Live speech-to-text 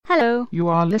Hello, you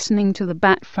are listening to the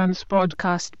Bat Fans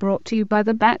podcast brought to you by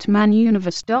the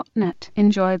BatmanUniverse.net.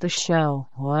 Enjoy the show.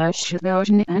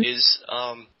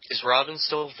 Is Robin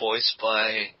still voiced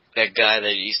by that guy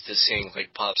that used to sing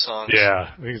like pop songs?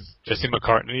 Yeah, I think it's Jesse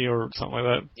McCartney or something like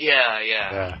that.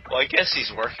 Yeah. Well, I guess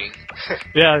he's working.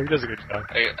 Yeah, he does a good job.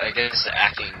 I guess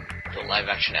the live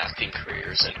action acting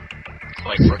career isn't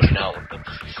quite working out with him.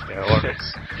 Yeah, or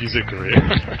his music career.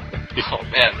 Oh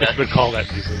man, I would call that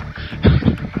music.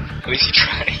 At least he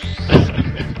tried.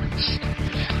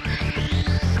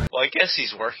 Well, I guess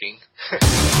he's working.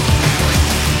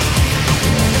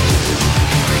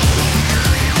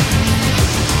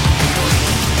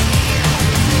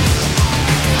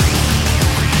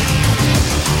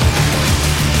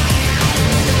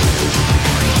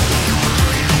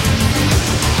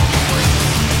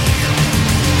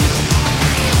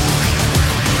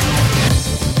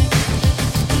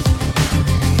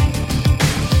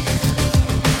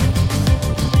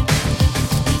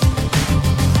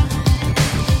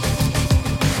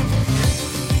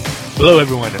 Hello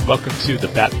everyone and welcome to the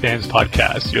Bat Fans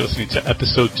podcast. You're listening to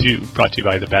episode 2 brought to you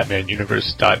by the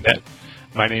BatmanUniverse.net.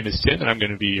 My name is Tim and I'm going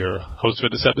to be your host for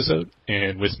this episode,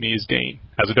 and with me is Dane.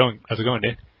 How's it going,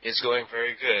 Dane? It's going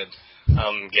very good.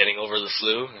 I'm getting over the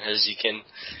flu, as you can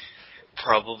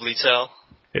probably tell.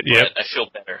 Yeah, I feel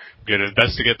better. Good. It's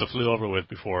best to get the flu over with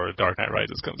before Dark Knight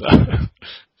Rises comes out. I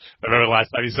remember last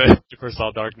time you said you first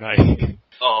saw Dark Knight.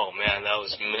 Oh man, that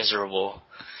was miserable.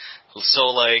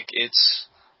 So it's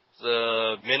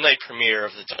the midnight premiere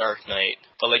of The Dark Knight,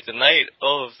 but the night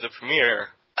of the premiere,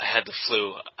 I had the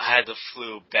flu. I had the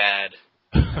flu bad.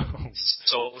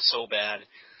 so bad.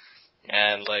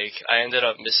 And I ended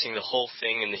up missing the whole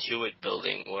thing in the Hewitt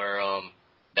building where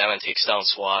Batman takes down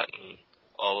SWAT and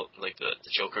all the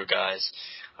Joker guys.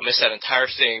 I missed that entire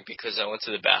thing because I went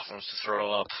to the bathroom to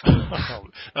throw up.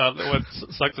 What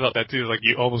sucks about that too is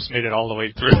you almost made it all the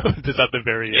way through. Just at the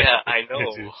very end. Yeah, I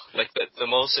know. The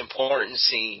most important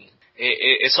scene.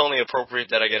 It's only appropriate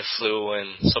that I get a flu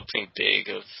when something big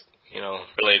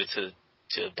related to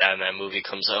the Batman movie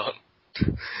comes out.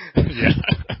 Yeah.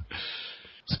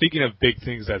 Speaking of big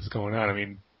things that's going on, I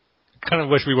kind of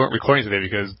wish we weren't recording today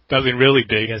because nothing really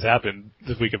big has happened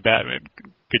this week of Batman.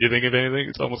 Could you think of anything?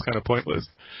 It's almost kind of pointless.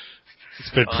 It's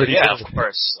been pretty yeah, good. Of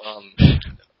course.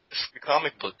 Free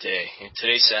comic book day.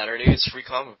 Today's Saturday. It's free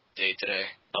comic book day today.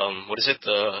 What is it?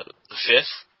 The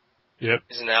 5th? Yep.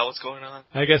 Isn't that what's going on?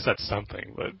 I guess that's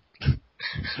something, but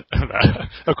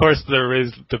of course there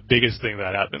is the biggest thing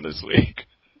that happened this week.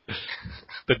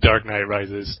 The Dark Knight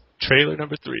Rises trailer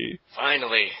number 3.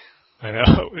 Finally. I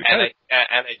know. And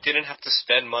I didn't have to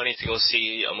spend money to go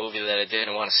see a movie that I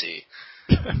didn't want to see.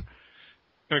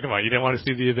 Oh, come on, you didn't want to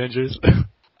see the Avengers?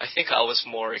 I think I was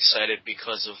more excited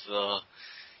because of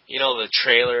the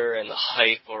trailer and the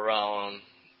hype around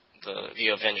the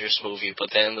Avengers movie. But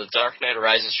then the Dark Knight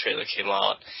Rises trailer came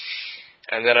out,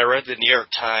 and then I read the New York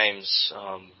Times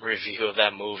review of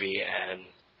that movie, and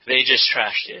they just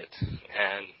trashed it.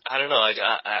 And I don't know,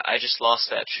 I just lost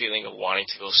that feeling of wanting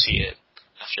to go see it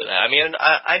after that.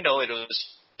 I know it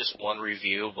was just one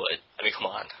review, but come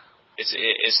on.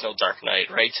 It's no Dark Knight,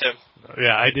 right, Tim?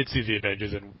 Yeah, I did see the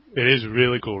Avengers, and it is a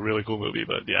really cool movie,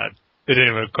 but yeah, it didn't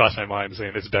even cross my mind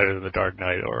saying it's better than The Dark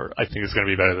Knight, or I think it's going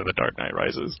to be better than The Dark Knight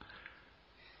Rises.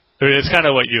 It's kind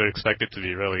of what you would expect it to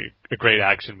be, really, a great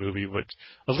action movie, which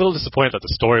I was a little disappointed that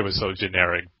the story was so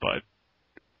generic, but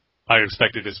I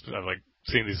expected this,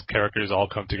 seeing these characters all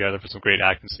come together for some great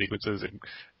action sequences and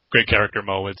great character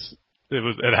moments.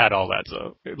 It had all that,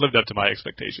 so it lived up to my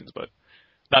expectations, but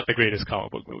not the greatest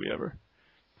comic book movie ever.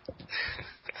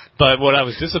 But what I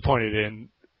was disappointed in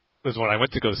was when I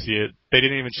went to go see it, they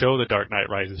didn't even show the Dark Knight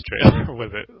Rises trailer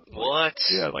with it. What?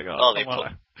 Yeah,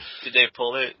 did they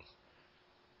pull it?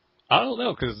 I don't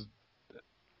know, because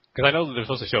I know that they're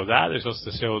supposed to show that. They're supposed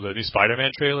to show the new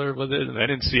Spider-Man trailer with it, and I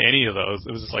didn't see any of those.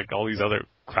 It was just all these other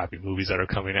crappy movies that are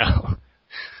coming out.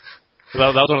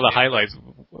 That was one of the highlights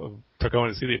for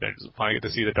going to see the Avengers. Finally get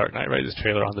to see the Dark Knight Rises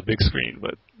trailer on the big screen,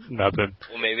 but nothing.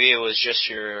 Well, maybe it was just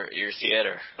your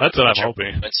theater. That's what I'm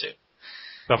hoping.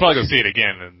 I'll probably go see it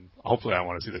again, and hopefully I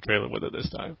want to see the trailer with it this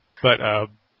time. But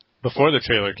before the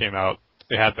trailer came out,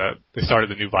 they started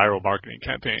the new viral marketing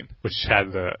campaign, which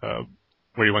had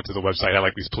where you went to the website,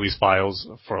 had these police files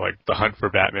for the hunt for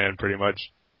Batman, pretty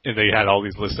much, and they had all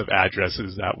these lists of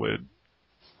addresses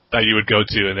that you would go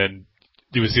to, and then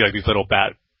you would see these little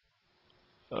bat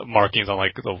markings on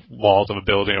the walls of a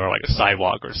building or a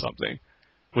sidewalk or something,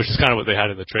 which is kind of what they had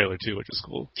in the trailer too, which is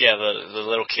cool. Yeah, the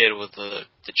little kid with the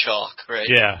chalk, right?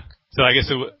 Yeah. So I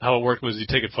guess how it worked was you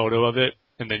take a photo of it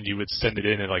and then you would send it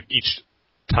in, and each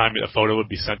time a photo would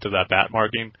be sent to that bat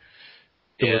marking,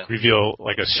 it would reveal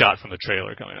like a shot from the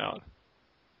trailer coming out.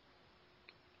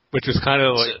 Which is kind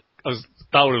of like,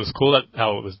 thought it was cool that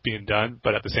how it was being done,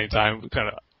 but at the same time,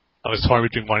 I was torn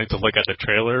between wanting to look at the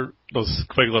trailer, those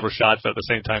quick little shots, but at the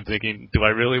same time thinking, do I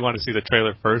really want to see the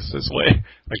trailer first this way?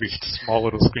 Like these small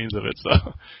little screens of it.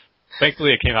 So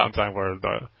thankfully it came out in time where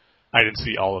I didn't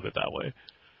see all of it that way.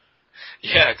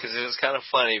 Yeah, because it was kind of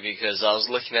funny because I was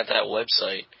looking at that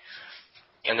website,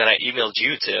 and then I emailed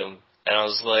you, Tim, and I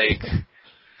was like,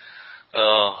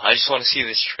 oh, I just want to see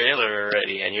this trailer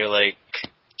already. And you're like,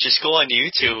 just go on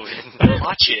YouTube and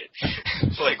watch it.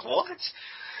 Like, what?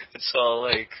 And so,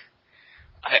 like,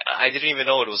 I didn't even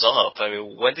know it was up. I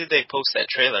mean, when did they post that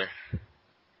trailer?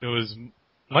 It was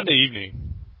Monday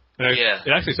evening. And yeah.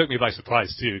 It actually took me by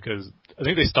surprise, too, because I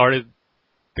think they started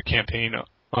the campaign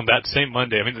on that same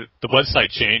Monday. I mean, the website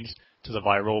changed to the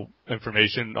viral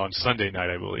information on Sunday night,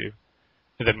 I believe.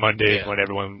 And then Monday is when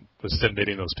everyone was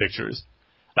submitting those pictures.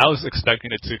 I was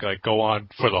expecting it to, like, go on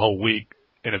for the whole week,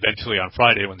 and eventually on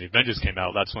Friday when the Avengers came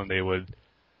out, that's when they would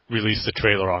release the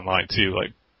trailer online, too,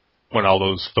 like, when all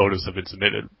those photos have been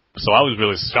submitted. So I was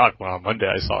really shocked when on Monday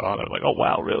I saw it on there. Like, oh,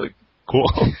 wow, really? Cool.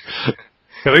 I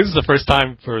think this is the first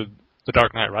time for The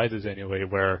Dark Knight Rises, anyway,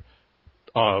 where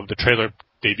the trailer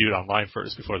debuted online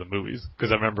first before the movies.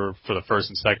 Because I remember for the first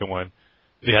and second one,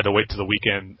 they had to wait to the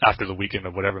weekend, after the weekend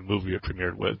of whatever movie it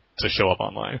premiered with, to show up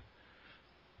online.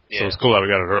 Yeah. So it's cool that we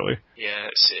got it early. Yeah,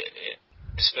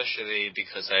 especially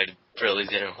because I really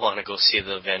didn't want to go see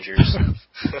the Avengers.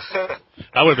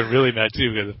 I would have been really mad,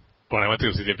 too, because when I went to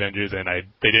go see the Avengers and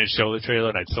they didn't show the trailer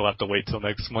and I'd still have to wait till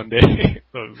next Monday.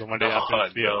 the Monday after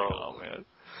the video. Oh, man.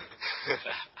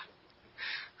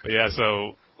 But yeah,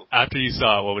 so after you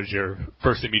saw it, what was your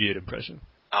first immediate impression?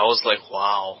 I was like,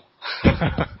 wow.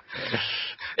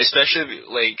 Especially,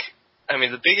 like, I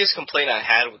mean, the biggest complaint I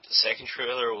had with the second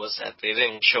trailer was that they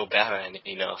didn't show Batman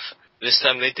enough. This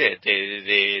time they did.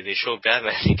 They showed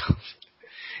Batman enough.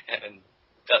 And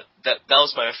that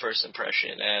was my first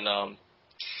impression. And,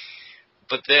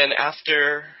 but then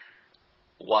after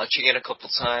watching it a couple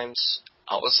times,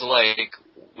 I was like,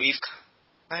 we've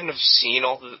kind of seen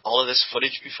all of this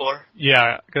footage before.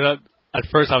 Yeah, because at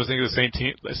first I was thinking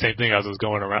the same thing as I was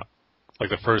going around. Like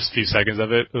the first few seconds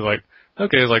of it was like,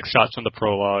 okay, it's like shots from the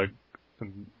prologue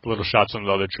and little shots from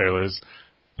the other trailers.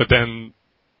 But then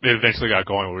it eventually got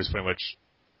going where it was pretty much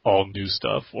all new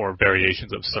stuff or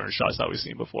variations of certain shots that we've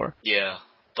seen before. Yeah,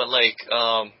 but like,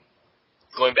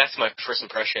 going back to my first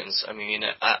impressions, I mean,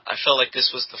 I felt like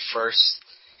this was the first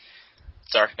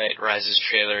Dark Knight Rises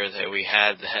trailer that we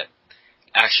had that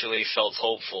actually felt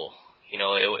hopeful. You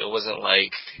know, it wasn't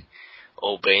like,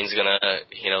 oh, Bane's gonna,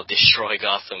 destroy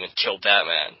Gotham and kill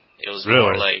Batman. It was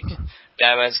more like,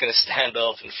 Batman's gonna stand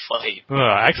up and fight.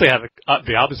 I actually have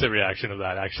the opposite reaction of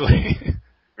that, actually.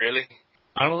 Really?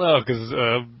 I don't know, because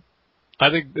I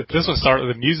think if this one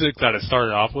started, the music that it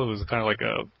started off with was kind of like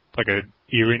a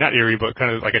eerie, not eerie, but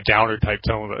kind of like a downer type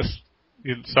tone.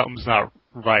 Something's not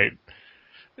right.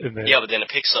 And then, yeah, but then it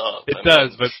picks up. It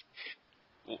does, but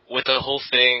with the whole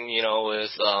thing,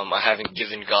 with I haven't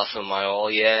given Gotham my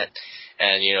all yet,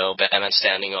 and Batman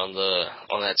standing on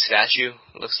that statue,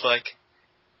 it looks like.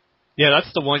 Yeah,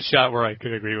 that's the one shot where I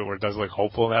could agree with where it does look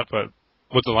hopeful in that, but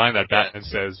with the line that Batman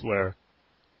says where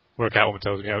Catwoman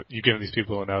tells him, you've given these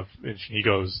people enough, and he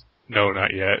goes, no,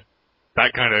 not yet.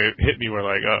 That kind of hit me where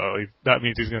like, that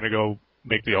means he's going to go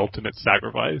make the ultimate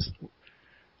sacrifice.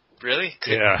 Really?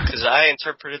 Yeah. Because I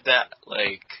interpreted that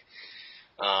like,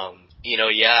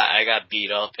 I got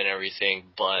beat up and everything,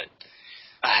 but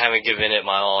I haven't given it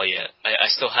my all yet. I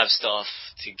still have stuff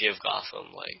to give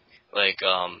Gotham.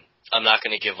 I'm not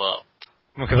going to give up.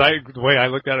 Because the way I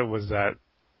looked at it was that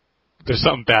there's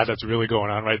something bad that's really going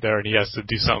on right there, and he has to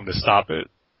do something to stop it.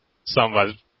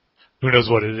 Who knows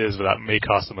what it is, but that may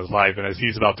cost him his life. And as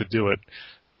he's about to do it,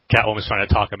 Catwoman's trying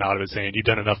to talk him out of it, saying, you've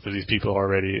done enough for these people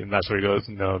already. And that's where he goes,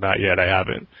 no, not yet, I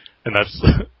haven't. And that's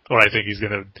what I think he's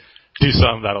going to do,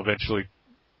 something that'll eventually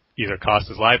either cost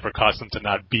his life or cost him to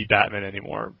not be Batman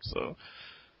anymore. So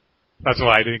that's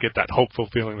why I didn't get that hopeful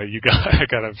feeling that you got. I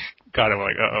kind of got him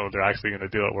like, they're actually going to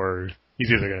do it where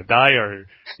he's either going to die or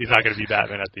he's not going to be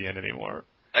Batman at the end anymore.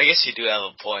 I guess you do have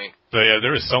a point. So yeah,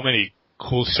 there were so many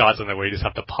cool shots in there where you just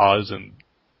have to pause and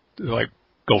like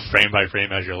go frame by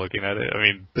frame as you're looking at it. I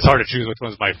mean, it's hard to choose which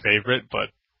one's my favorite, but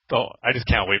I just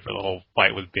can't wait for the whole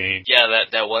fight with Bane. Yeah,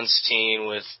 that one scene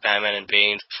with Batman and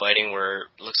Bane fighting where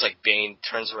it looks like Bane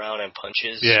turns around and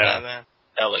punches Batman.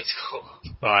 That looks cool.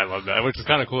 Oh, I love that. Which is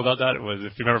kind of cool about that was,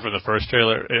 if you remember from the first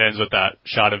trailer, it ends with that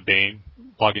shot of Bane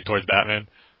walking towards Batman.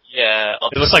 Yeah,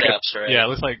 up it looks the like steps, right? Yeah, it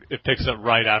looks like it picks up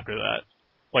right after that.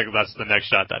 Like, that's the next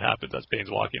shot that happens. That's Bane's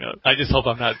walking up. I just hope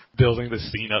I'm not building the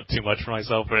scene up too much for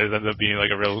myself, where it ends up being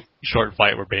like a real short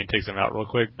fight where Bane takes him out real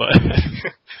quick. But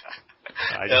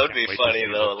that would be funny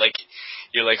though. Like,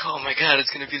 you're like, oh my god,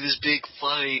 it's gonna be this big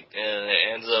fight, and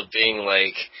it ends up being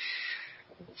like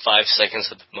 5 seconds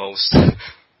at the most.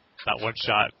 That one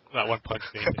shot, that one punch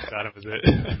Bane got him is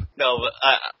it. No, but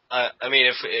I mean,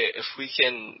 if we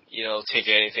can, take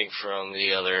anything from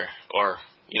the other, or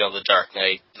the Dark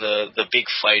Knight, the big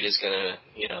fight is gonna,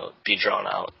 be drawn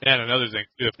out. And another thing,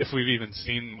 if we've even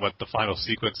seen what the final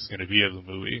sequence is gonna be of the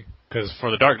movie, because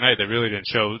for the Dark Knight they really didn't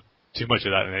show too much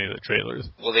of that in any of the trailers.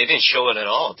 Well, they didn't show it at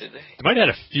all, did they? They might have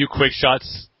had a few quick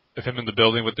shots of him in the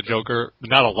building with the Joker.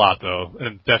 Not a lot, though,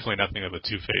 and definitely nothing of a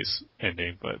Two-Face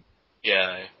ending, but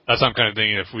yeah, that's what I'm kind of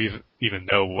thinking, if we even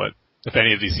know if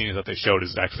any of these scenes that they showed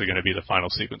is actually going to be the final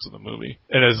sequence of the movie.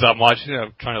 And as I'm watching it,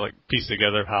 I'm trying to, piece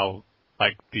together how,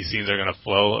 these scenes are going to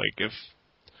flow. If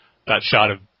that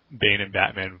shot of Bane and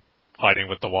Batman fighting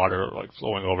with the water,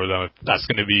 flowing over them, if that's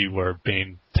going to be where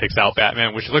Bane takes out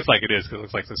Batman, which it looks like it is, because it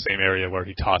looks like the same area where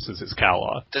he tosses his cowl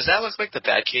off. Does that look like the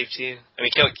Batcave to you? I mean,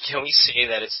 can we say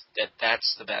that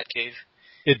that's the Batcave?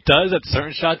 It does at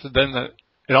certain shots, but then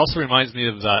it also reminds me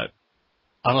of that,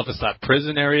 I don't know if it's that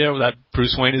prison area that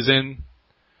Bruce Wayne is in,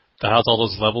 that has all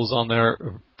those levels on there,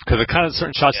 because it kind of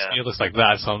certain shots to me it looks like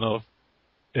that, so I don't know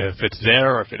if it's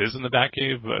there or if it is in the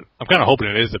Batcave, but I'm kind of hoping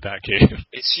it is the Batcave.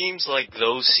 It seems like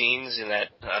those scenes in that,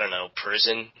 I don't know,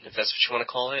 prison, if that's what you want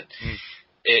to call it,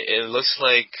 it looks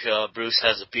like Bruce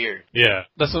has a beard. Yeah,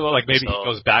 that's what, maybe he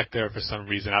goes back there for some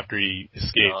reason after he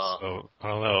escapes, so I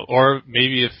don't know. Or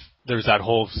maybe if there's that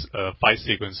whole fight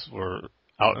sequence where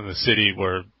out in the city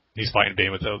where he's fighting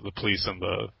Bane with the police and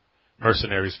the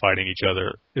mercenaries fighting each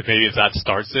other, if that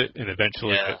starts it, and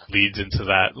eventually it leads into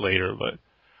that later,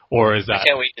 or is that... I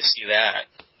can't wait to see that.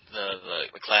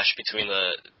 The clash between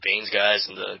the Bane's guys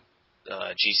and the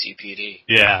GCPD.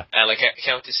 Yeah. And I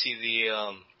can't wait to see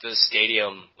the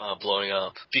stadium blowing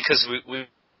up. Because we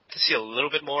to see a little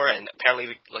bit more, and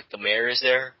apparently the mayor is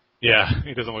there. Yeah,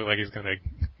 he doesn't look like he's gonna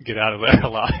get out of there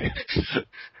alive.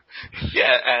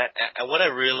 Yeah, and what I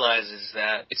realize is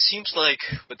that it seems like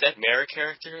with that mayor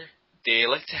character, they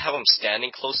like to have him standing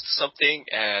close to something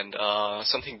and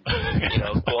something,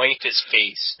 going into his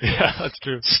face. Yeah, that's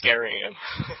true. Scaring him.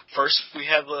 First, we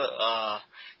have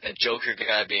that Joker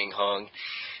guy being hung,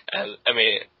 and I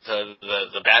mean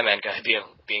the Batman guy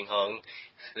being hung.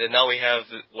 Then now we have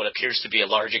what appears to be a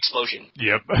large explosion.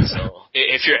 Yep. So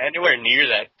if you're anywhere near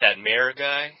that mayor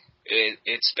guy,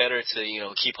 it's better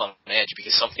to keep on edge,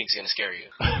 because something's gonna scare you.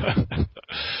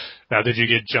 Now, did you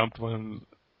get jumped when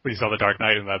you saw the Dark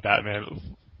Knight and that Batman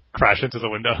crash into the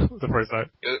window the first time?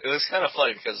 It was kind of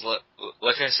funny because,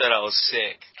 like I said, I was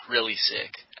sick, really sick,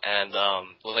 and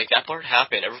that part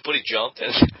happened. Everybody jumped,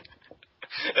 and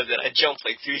and then I jumped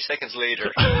 3 seconds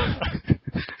later.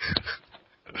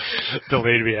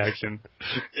 Delayed reaction.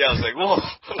 Yeah, I was like, whoa!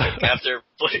 After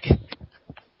everybody.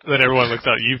 Then everyone looks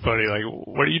at you funny,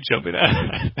 what are you jumping at?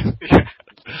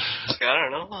 I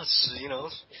don't know.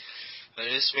 It's, I'm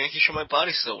just making sure my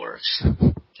body still works.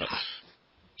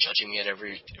 Judging me at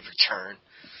every turn.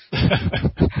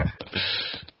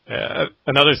 Yeah,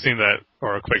 another scene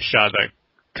or a quick shot that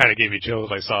kind of gave me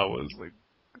chills I saw was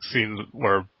scene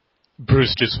where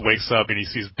Bruce just wakes up and he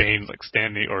sees Bane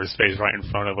standing, or his face right in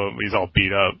front of him. He's all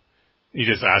beat up. He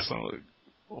just asks him,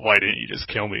 "Why didn't you just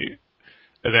kill me?"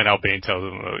 And then Bane tells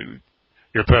him,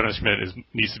 "Your punishment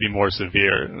needs to be more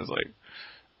severe." And it's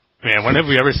man, when have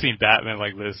we ever seen Batman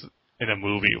like this in a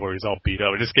movie where he's all beat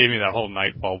up? It just gave me that whole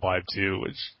Nightfall vibe too,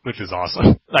 which is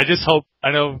awesome. I just hope, I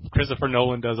know Christopher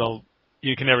Nolan does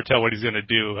you can never tell what he's gonna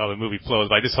do, how the movie flows,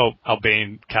 but I just hope how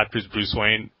Bane captures Bruce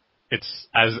Wayne, it's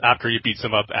after he beats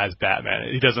him up as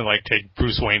Batman. He doesn't take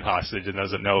Bruce Wayne hostage and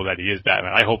doesn't know that he is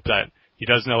Batman. I hope that he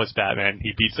does know it's Batman,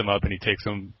 he beats him up and he takes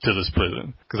him to this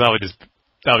prison. Because that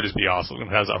would just be awesome. It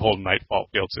has that whole Nightfall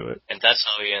feel to it. And that's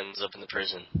how he ends up in the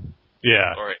prison.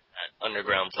 Yeah. Or at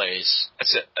underground place.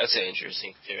 That's an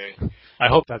interesting theory. I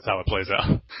hope that's how it plays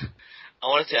out. I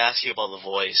wanted to ask you about the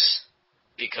voice,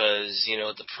 because,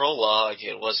 the prologue,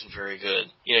 it wasn't very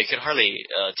good. You could hardly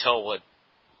tell what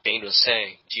Bane was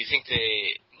saying. Do you think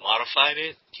they modified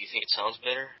it? Do you think it sounds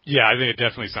better? Yeah, I think it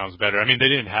definitely sounds better. I mean, they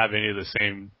didn't have any of the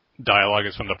same dialogue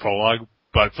as from the prologue,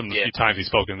 but from the few times he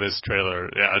spoke in this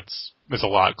trailer, yeah, it's a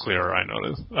lot clearer, I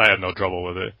noticed. I had no trouble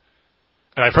with it.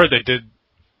 And I've heard they did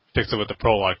fix it with the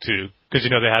prologue, too. Because, they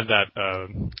had that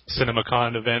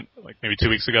CinemaCon event, maybe 2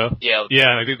 weeks ago. Yeah. Yeah,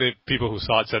 and I think the people who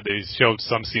saw it said they showed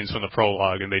some scenes from the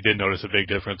prologue, and they did notice a big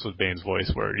difference with Bane's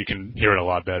voice, where you can hear it a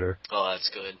lot better. Oh, that's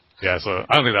good. Yeah, so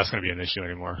I don't think that's going to be an issue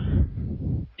anymore.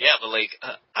 Yeah, but like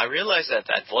I realize that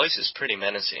voice is pretty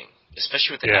menacing,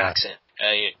 especially with the accent.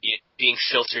 Being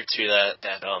filtered through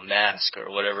that mask or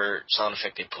whatever sound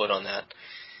effect they put on that.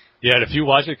 Yeah, and if you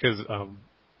watch it, because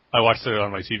I watched it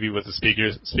on my TV with the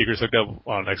speakers hooked up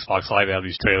on Xbox Live. They have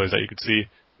these trailers that you can see.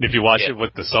 And if you watch it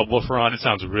with the subwoofer on, it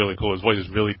sounds really cool. His voice is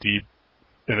really deep,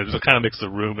 and it just kind of makes the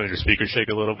room and your speakers shake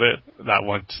a little bit. That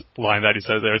one line that he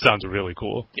says there, it sounds really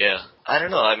cool. Yeah, I don't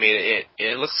know. I mean,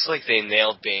 it looks like they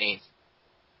nailed Bane.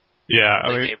 Yeah, I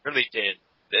mean, they really did.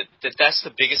 That's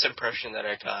the biggest impression that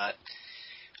I got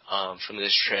from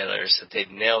this trailer, is that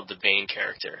they nailed the Bane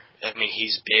character. I mean,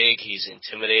 he's big, he's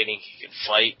intimidating, he can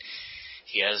fight,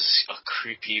 he has a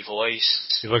creepy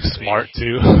voice. He looks smart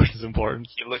too, which is important.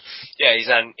 He's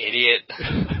not an idiot.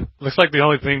 Looks like the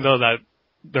only thing though that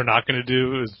they're not going to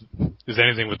do is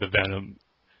anything with the Venom.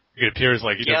 It appears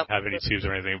like he doesn't have any tubes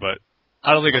or anything, but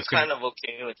I don't think it's kind of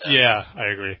okay with that. Yeah, I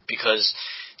agree. Because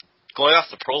going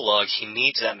off the prologue, he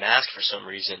needs that mask for some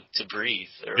reason to breathe.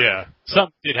 Yeah,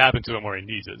 something did happen to him where he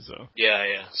needs it. So yeah.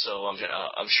 So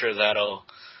I'm sure that'll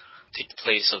take the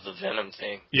place of the Venom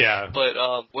thing. Yeah. But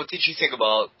what did you think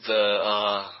about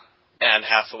the Anne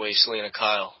Hathaway, Selena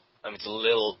Kyle? I mean, the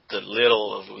little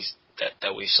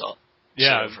that we saw.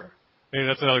 Yeah. I mean,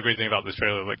 that's another great thing about this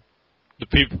trailer. Like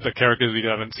the characters we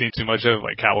haven't seen too much of,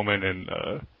 like Catwoman and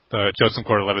Joseph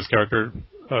Gordon-Levitt's character.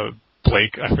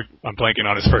 Blake, I'm blanking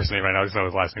on his first name right now. I just know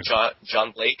his last name.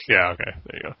 John Blake? Yeah, okay.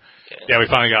 There you go. Yeah, we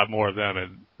finally got more of them.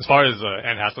 And as far as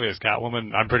Anne Hathaway as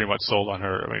Catwoman, I'm pretty much sold on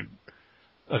her. I mean,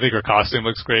 I think her costume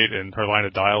looks great and her line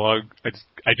of dialogue.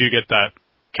 I do get that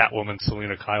Catwoman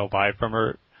Selena Kyle vibe from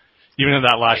her. Even in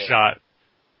that last shot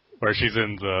where she's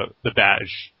in the bat,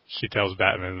 she tells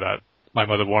Batman that my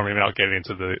mother warned me about getting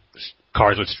into the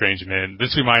cars with strange men.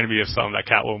 This reminded me of something that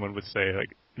Catwoman would say, like,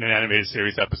 in an animated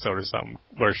series episode or something,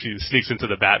 where she sneaks into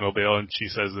the Batmobile and she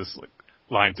says this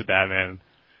line to Batman,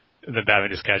 and then Batman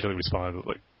just casually responds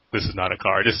like, "This is not a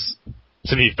car." Just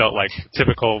to me felt like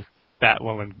typical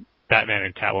Batman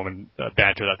and Catwoman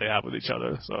banter that they have with each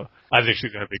other. So I think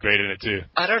she's going to be great in it too.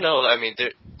 I don't know. I mean,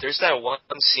 there's that one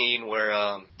scene where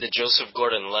the Joseph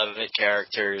Gordon-Levitt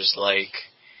character is like,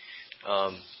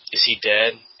 is he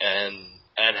dead? And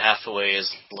Anne Hathaway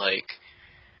is like,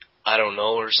 I don't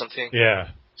know, or something.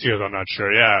 Yeah. She goes, I'm not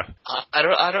sure. Yeah. I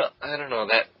don't know.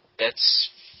 That's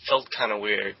felt kind of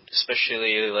weird,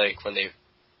 especially like when they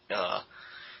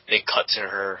cut to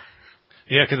her.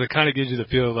 Yeah, because it kind of gives you the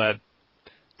feel that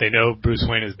they know Bruce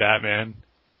Wayne is Batman,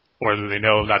 or they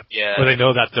know that, or they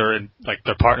know that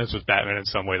they're partners with Batman in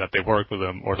some way, that they work with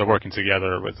him, or they're working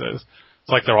together with this. It's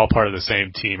like they're all part of the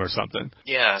same team or something.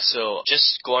 Yeah. So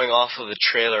just going off of the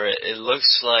trailer, it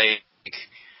looks like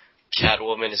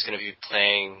Catwoman is going to be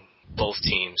playing both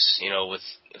teams, with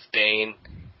Bane.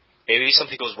 Maybe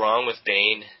something goes wrong with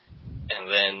Bane, and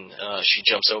then she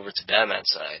jumps over to Batman's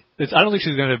side. I don't think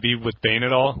she's going to be with Bane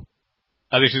at all.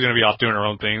 I think she's going to be off doing her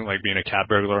own thing, like being a cat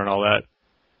burglar and all that.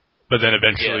 But then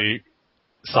eventually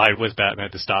side with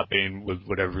Batman to stop Bane with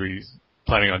whatever he's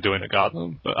planning on doing to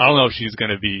Gotham. But I don't know if she's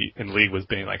going to be in league with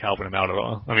Bane, like helping him out at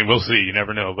all. I mean, we'll see. You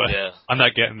never know. But I'm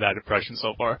not getting that impression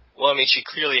so far. Well, I mean, she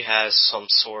clearly has some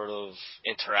sort of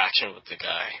interaction with the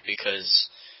guy because,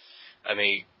 I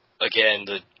mean, again,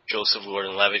 the Joseph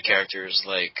Gordon-Levitt character is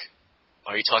like,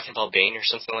 are you talking about Bane or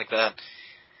something like that?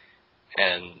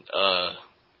 And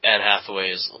Anne Hathaway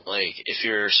is like, if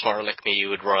you're smart like me, you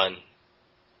would run.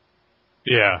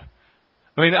 Yeah.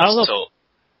 I mean, I don't know.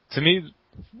 To me,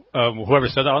 whoever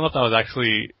said that, I don't know if that was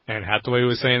actually Anne Hathaway who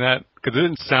was saying that, because it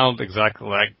didn't sound exactly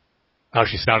like how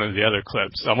she sounded in the other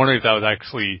clips. I'm wondering if that was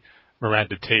actually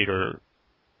Miranda Tate or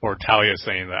Talia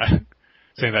saying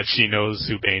that she knows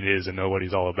who Bane is and know what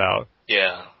he's all about.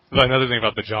 Yeah. But another thing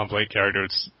about the John Blake character,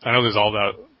 I know there's all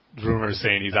that rumors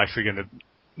saying he's actually going to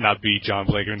not be John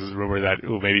Blake, and there's a rumor that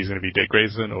maybe he's going to be Dick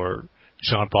Grayson or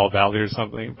Jean-Paul Valley or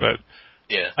something, but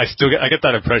I get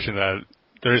that impression that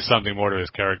there is something more to his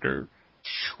character.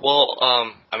 Well,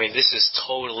 I mean, this is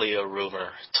totally a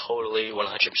rumor. Totally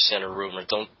 100% a rumor.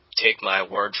 Don't take my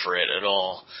word for it at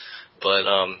all. But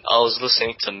I was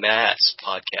listening to Matt's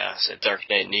podcast at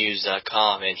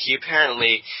darknightnews.com, and he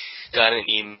apparently got an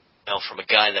email from a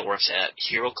guy that works at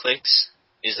HeroClix.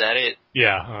 Is that it?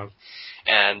 Yeah.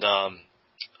 And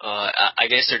I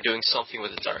guess they're doing something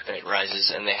with The Dark Knight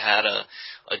Rises, and they had a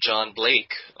John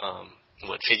Blake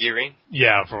figurine?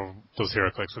 Yeah, from those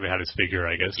HeroClix where they had his figure,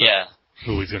 I guess. Yeah.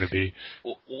 Who he's going to be.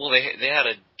 Well, they had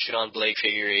a John Blake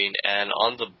figurine, and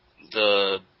on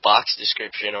the box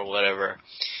description or whatever,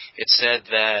 it said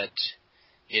that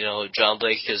John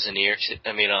Blake is a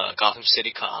Gotham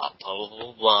City cop, blah, blah,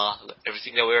 blah, blah,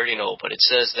 everything that we already know. But it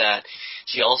says that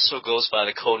he also goes by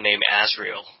the code name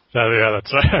Azrael. Yeah,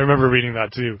 that's right. I remember reading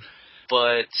that too.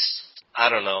 But I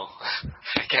don't know.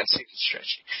 I can't see it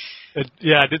stretching.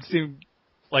 It did seem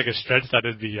like a stretch that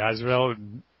it'd be Azrael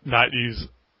and not use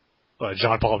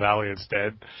John Paul Valley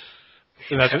instead.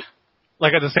 And at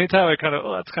the same time,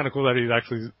 that's kind of cool that he's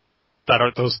actually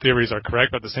those theories are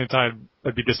correct. But at the same time,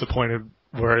 I'd be disappointed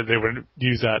where they would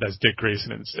use that as Dick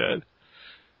Grayson instead.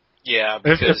 Yeah,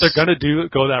 if they're gonna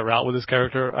go that route with this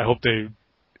character, I hope they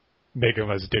make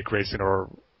him as Dick Grayson or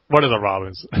one of the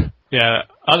Robins. Yeah,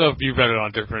 I don't know if you've read it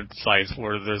on different sites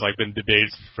where there's been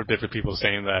debates for different people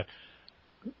saying that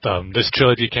this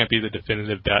trilogy can't be the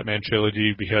definitive Batman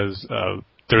trilogy because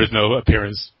there is no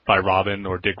appearance by Robin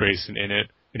or Dick Grayson in it,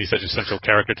 and he's such a central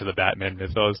character to the Batman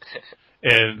mythos.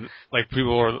 And I think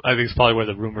it's probably where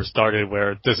the rumor started,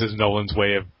 where this is Nolan's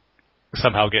way of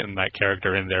somehow getting that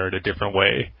character in there in a different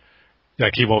way.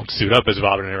 He won't suit up as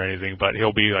Robin or anything, but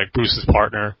he'll be Bruce's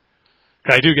partner.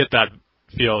 I do get that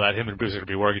feel that him and Bruce are going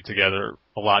to be working together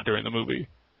a lot during the movie,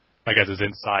 as his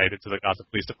insight into the Gotham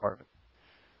Police Department.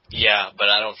 Yeah, but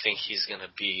I don't think he's going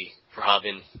to be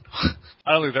Robin.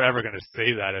 I don't think they're ever going to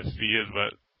say that if he is,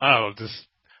 but I don't know.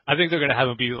 I think they're going to have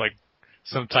him be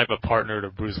some type of partner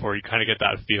to Bruce, where you kind of get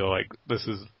that feel this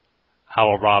is how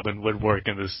a Robin would work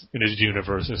in his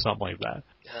universe or something like that.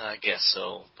 I guess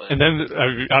so. But... And then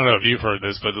I don't know if you've heard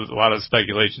this, but there's a lot of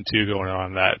speculation too going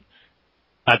on that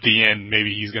at the end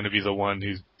maybe he's going to be the one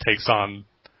who takes on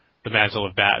the mantle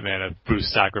of Batman if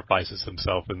Bruce sacrifices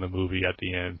himself in the movie at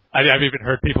the end. I've even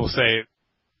heard people say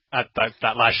at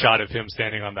that last shot of him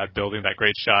standing on that building, that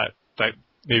great shot, that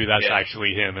maybe that's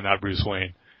actually him and not Bruce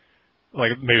Wayne.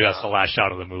 Maybe that's the last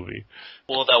shot of the movie.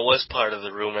 Well, that was part of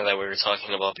the rumor that we were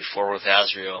talking about before with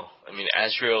Azrael.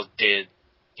 Azrael did,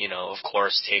 of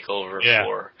course, take over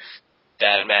for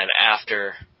Batman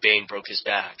after Bane broke his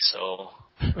back, so...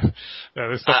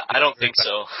 I don't think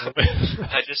so.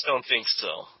 I just don't think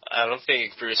so. I don't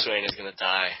think Bruce Wayne is gonna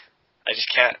die. I just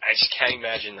can't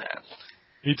imagine that.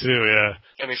 Me too, yeah.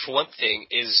 For one thing,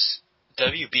 is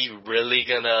WB really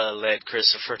gonna let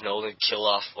Christopher Nolan kill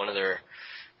off one of their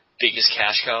biggest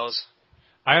cash cows?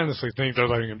 I honestly think they're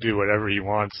letting him do whatever he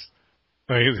wants.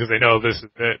 Because they know this is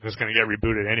it. It's going to get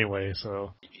rebooted anyway,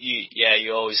 so...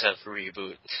 You always have to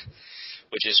reboot,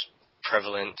 which is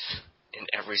prevalent in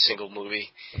every single movie.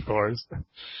 Of course.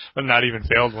 But not even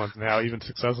failed ones now, even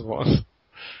successful ones.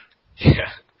 Yeah.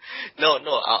 No,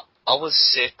 I was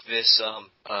sick this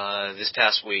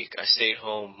past week. I stayed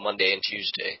home Monday and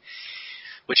Tuesday,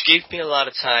 which gave me a lot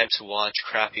of time to watch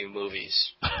crappy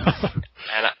movies.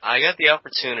 And I got the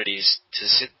opportunities to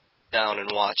sit down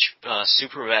and watch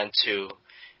Superman 3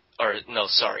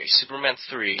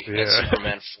 and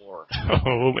Superman 4.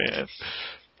 Oh, man.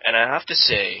 And I have to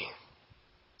say,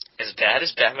 as bad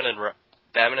as Batman and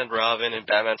Robin and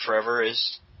Batman Forever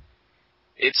is,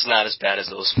 it's not as bad as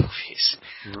those movies.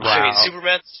 Wow.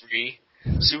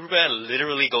 Superman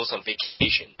literally goes on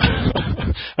vacation.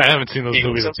 I haven't seen those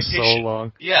movies in so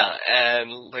long. Yeah,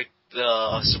 and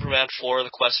the Superman 4, The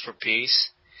Quest for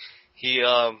Peace, he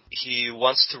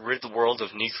wants to rid the world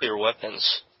of nuclear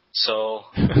weapons. So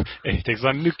he takes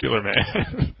on Nuclear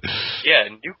Man. Yeah,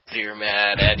 Nuclear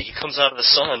Man, and he comes out of the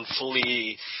sun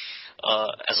fully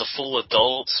as a full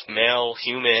adult male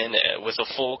human with a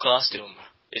full costume.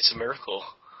 It's a miracle.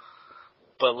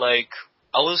 But I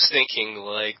was thinking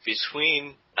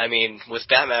with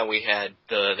Batman we had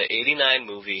the 89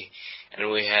 movie and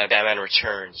we had Batman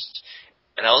Returns.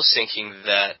 And I was thinking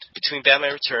that between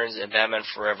Batman Returns and Batman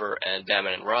Forever and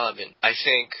Batman and Robin, I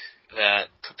think that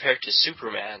compared to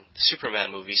Superman, the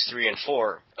Superman movies 3 and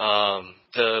 4,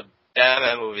 the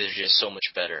Batman movies are just so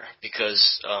much better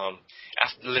because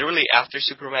literally after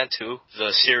Superman 2,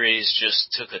 the series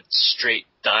just took a straight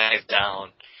dive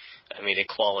down. In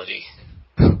quality.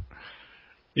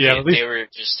 Yeah, they were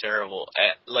just terrible.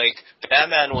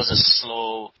 Batman was a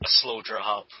slow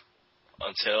drop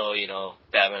until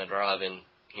Batman and Robin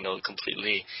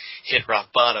completely hit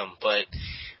rock bottom. But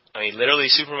literally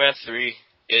Superman 3,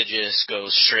 it just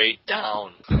goes straight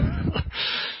down.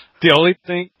 The only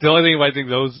thing I think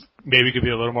those maybe could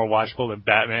be a little more watchable than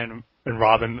Batman and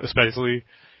Robin, especially,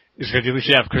 is because at least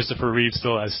you have Christopher Reeve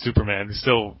still as Superman, who's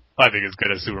still, I think, as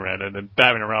good as Superman. And then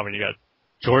Batman and Robin, you got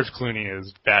George Clooney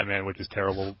as Batman, which is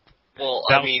terrible. Well,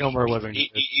 Val Kilmer wasn't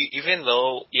even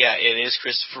though, it is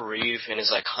Christopher Reeve in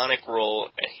his iconic role,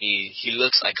 and he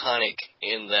looks iconic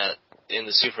in the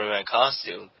Superman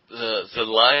costume. The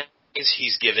lines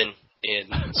he's given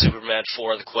in Superman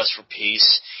 4, The Quest for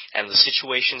Peace, and the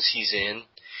situations he's in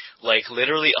like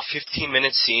literally a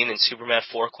 15-minute scene in Superman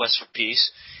 4: Quest for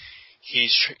Peace.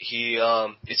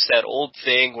 It's that old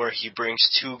thing where he brings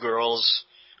two girls,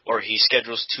 or he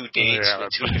schedules two dates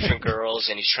with two different girls,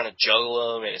 and he's trying to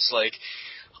juggle them, and it's like,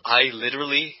 I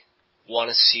literally want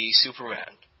to see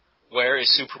Superman. Where is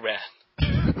Superman?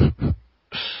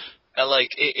 And like,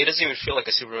 it doesn't even feel like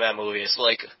a Superman movie. It's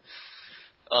like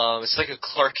a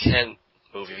Clark Kent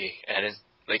movie, and it's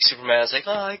like Superman's like,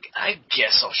 oh, I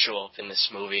guess I'll show up in this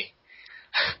movie.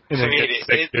 And then gets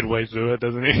sick midway through it,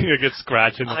 doesn't he? He gets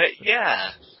scratching.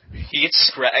 Yeah, he gets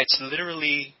scratched. It's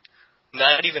literally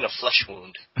not even a flesh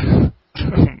wound. Oh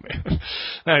man,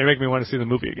 now you make me want to see the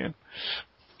movie again.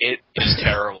 It is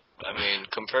terrible. I mean,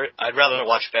 I'd rather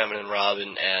watch Batman and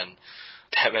Robin and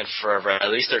Batman Forever. At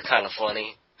least they're kind of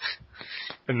funny.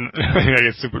 And I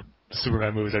guess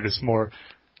Superman movies are just more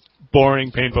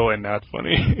boring, painful, and not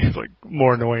funny. It's like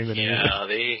more annoying than anything.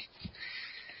 Yeah,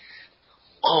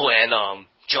 Oh, and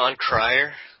John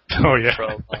Cryer. Oh yeah.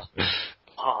 From,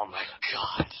 oh my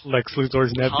God. Lex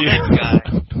Luthor's nephew.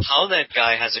 How that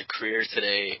guy has a career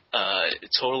today,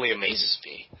 it totally amazes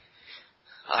me.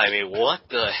 I mean, what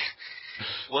the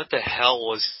hell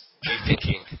was he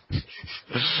thinking?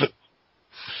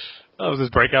 That was his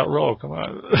breakout role. Come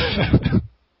on.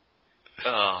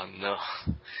 Oh no.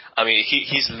 I mean,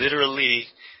 he's literally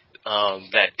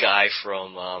that guy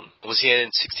from was he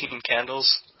in 16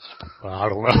 Candles? Well, I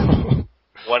don't know.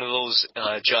 One of those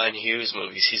John Hughes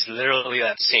movies. He's literally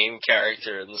that same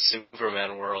character in the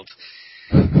Superman world.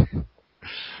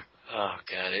 Oh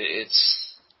God,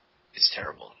 it's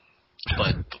terrible.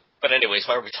 But anyways,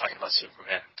 why are we talking about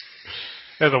Superman?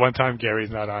 Yeah, the one time Gary's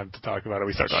not on to talk about it,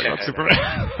 we start talking about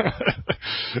Superman.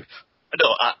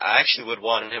 No, I actually would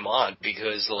want him on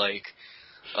because, like,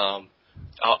 I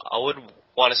would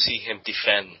want to see him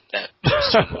defend that.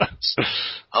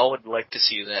 I would like to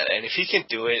see that, and if he can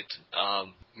do it,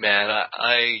 man,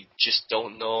 I just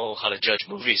don't know how to judge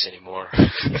movies anymore.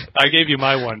 I gave you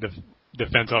my one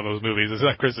defense on those movies. It's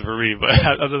not Christopher Reeve, but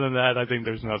other than that, I think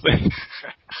there's nothing.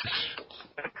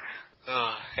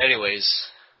 Anyways,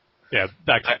 yeah,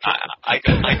 back to I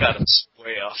got us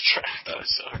way off track. I'm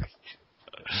sorry.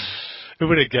 Who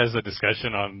would have guessed the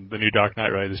discussion on the new Dark Knight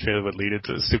Rises trailer would lead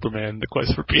into Superman: The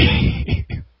Quest for Peace?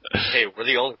 Hey, we're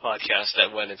the only podcast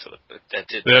that went into that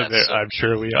did that. So. I'm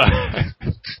sure we are.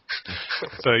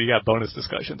 So you got bonus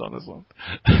discussions on this one.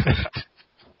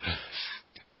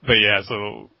 But yeah,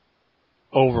 so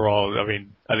overall, I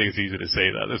mean, I think it's easy to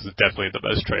say that this is definitely the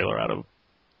best trailer out of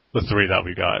the three that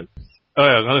we got. Oh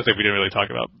yeah, another thing we didn't really talk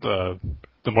about,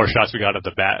 the more shots we got of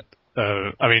the Bat.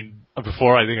 I mean,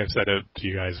 before I think I've said it to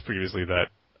you guys previously that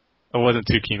I wasn't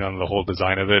too keen on the whole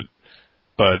design of it,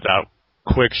 but that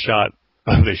quick shot,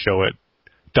 they show it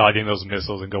dodging those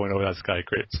missiles and going over that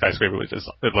skyscraper,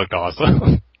 it looked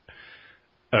awesome.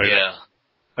 I mean, yeah.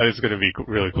 It's going to be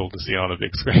really cool to see on a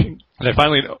big screen. And I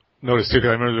finally noticed too, because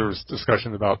I remember there was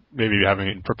discussion about maybe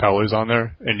having propellers on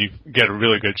there, and you get a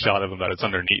really good shot of them that it's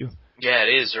underneath. Yeah, it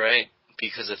is, right?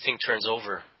 Because the thing turns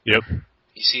over. Yep.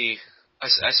 You see,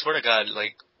 I swear to God,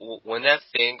 like, when that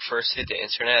thing first hit the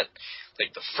internet,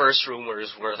 like, the first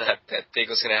rumors were that thing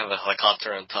was going to have a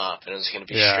helicopter on top, and it was going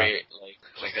to be straight,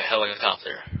 like a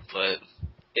helicopter. But,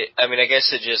 I mean, I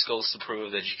guess it just goes to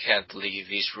prove that you can't believe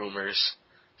these rumors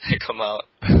that come out.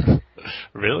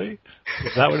 Really?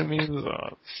 Is that what it means?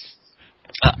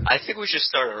 I think we should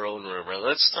start our own rumor.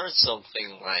 Let's start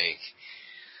something like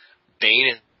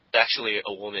Bane is actually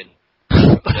a woman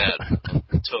that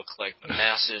took, like,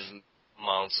 massive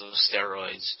amounts of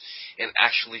steroids and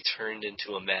actually turned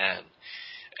into a man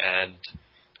and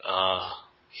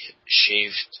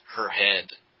shaved her head,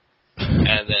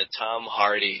 and that Tom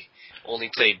Hardy only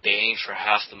played Bane for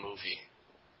half the movie.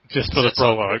 Just for the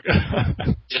prologue.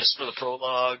 Just for the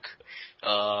prologue.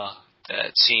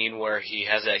 That scene where he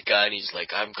has that guy and he's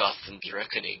like, I'm Gotham's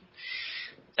Reckoning.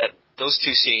 Those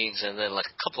two scenes, and then like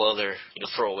a couple other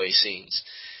throwaway scenes.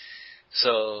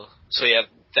 So yeah,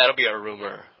 that'll be our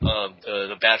rumor.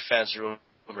 The Bat fans'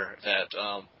 rumor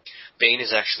that Bane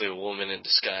is actually a woman in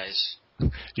disguise.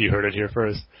 You heard it here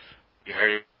first. You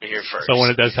heard it here first. So when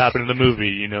it does happen in the movie,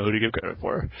 you know who to give credit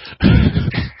for.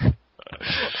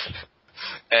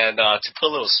 And to put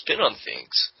a little spin on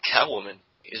things, Catwoman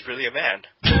is really a man.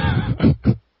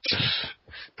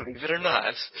 Believe it or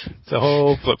not. It's a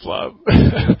whole flip-flop.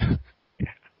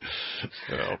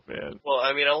 Oh, man. Well,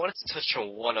 I mean, I wanted to touch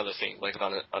on one other thing, like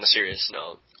on a serious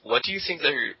note. What do you think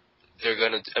they're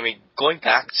going to... I mean, going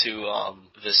back to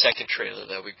the second trailer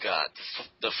that we got,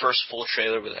 the first full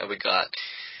trailer that we got,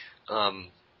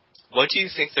 what do you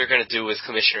think they're going to do with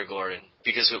Commissioner Gordon?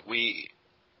 Because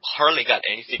hardly got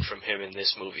anything from him in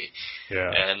this movie.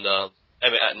 Yeah. And I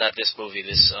mean, not this movie,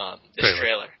 this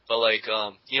trailer. But like,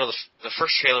 you know, the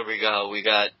first trailer we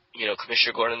got, you know,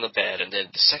 Commissioner Gordon in the bed, and then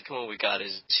the second one we got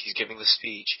is he's giving the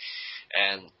speech,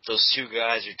 and those two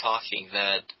guys are talking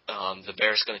that the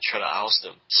Bear's going to try to oust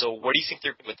him. So what do you think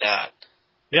they're doing with that?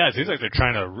 Yeah, it seems like they're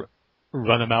trying to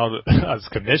run him out as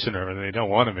commissioner, and they don't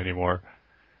want him anymore.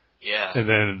 Yeah. And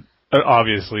then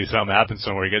obviously something happens to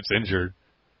him where he gets injured,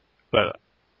 but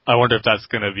I wonder if that's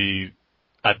going to be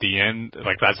at the end,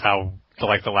 like that's how,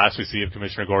 like the last we see of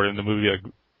Commissioner Gordon in the movie,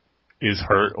 like, is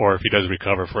hurt, or if he does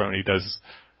recover from it, he does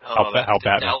how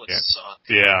Batman. That would suck.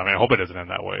 Yeah, I mean, I hope it doesn't end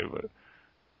that way, but at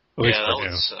least that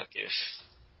would suck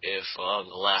if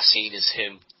the last scene is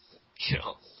him, you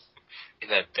know, in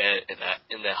that bed,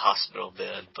 in that hospital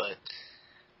bed.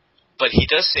 But he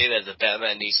does say that the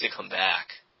Batman needs to come back,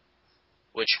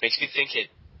 which makes me think it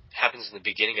happens in the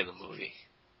beginning of the movie.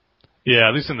 Yeah,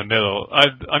 at least in the middle.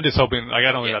 I'm just hoping, like,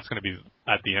 I don't think that's going to be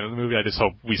at the end of the movie. I just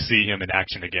hope we see him in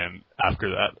action again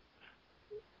after that.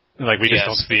 Like, we just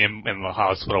don't see him in the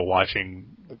hospital watching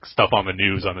stuff on the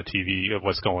news, on the TV of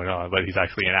what's going on, but he's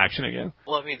actually in action again.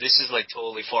 Well, I mean, this is, like,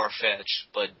 totally far-fetched,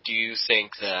 but do you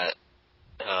think that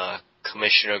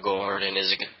Commissioner Gordon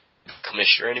isn't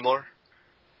commissioner anymore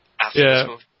after this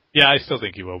movie? Yeah, I still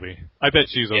think he will be. I bet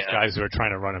you those guys who are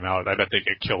trying to run him out, I bet they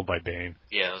get killed by Bane.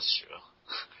 Yeah, that's true.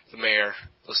 The mayor,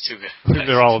 those two guys.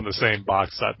 They're all in the same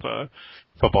box at the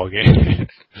football game.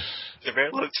 The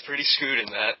mayor looks pretty screwed in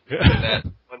that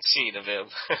one scene of him.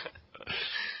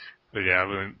 But yeah, I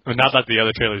mean, not that the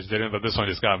other trailers didn't, but this one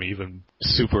just got me even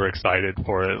super excited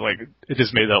for it. Like, it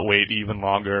just made that wait even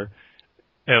longer.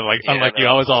 And like, unlike you,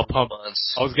 I was all pumped.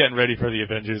 I was getting ready for the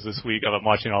Avengers this week. I'm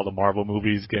watching all the Marvel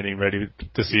movies, getting ready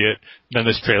to see it. Then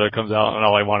this trailer comes out, and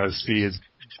all I want to see is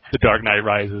The Dark Knight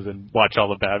Rises and watch all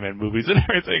the Batman movies and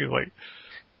everything. Like,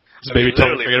 just maybe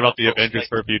totally forget about the Avengers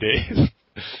for a few days.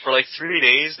 For like 3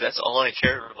 days, that's all I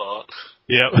care about.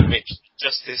 Yeah.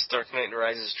 Just this Dark Knight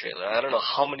Rises trailer. I don't know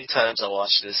how many times I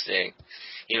watched this thing.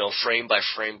 You know, frame by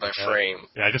frame by frame.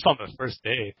 Yeah, just on the first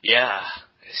day. Yeah.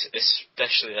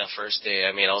 Especially that first day.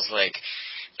 I mean, I was like,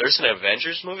 there's an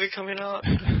Avengers movie coming out?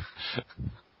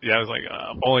 Yeah, I was like,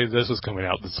 if only this was coming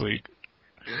out this week.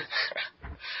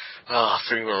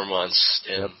 3 more months,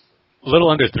 Tim. Yep. A little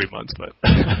under 3 months, but...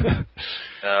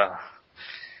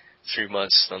 3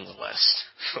 months nonetheless.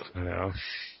 I know.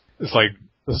 It's like,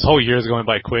 this whole year is going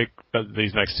by quick, but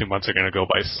these next 2 months are going to go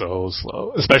by so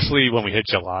slow. Especially when we hit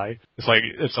July. It's like,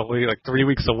 it's only like 3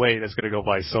 weeks away, and it's going to go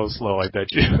by so slow, I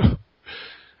bet you.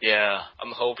 Yeah,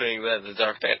 I'm hoping that The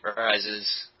Dark Knight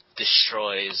Rises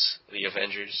destroys the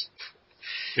Avengers.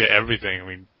 Yeah, everything. I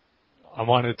mean, I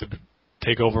wanted to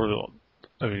take over,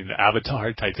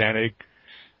 Avatar, Titanic,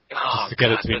 just to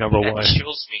get it to be number one. That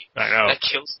kills me. I know. That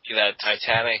kills me that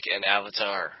Titanic and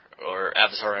Avatar, or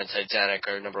Avatar and Titanic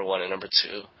are number 1 and number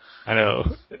 2. I know.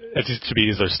 It should be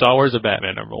either Star Wars or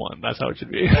Batman number 1. That's how it should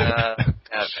be.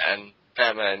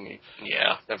 Batman,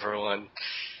 yeah, number 1.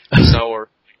 Star Wars,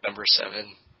 number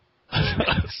 7. 7.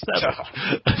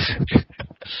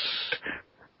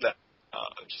 No,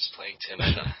 I'm just playing, Tim.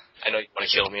 I know you want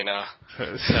to kill me now.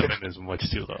 7 is much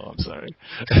too low. I'm sorry.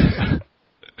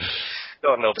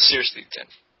 No, but seriously, Tim.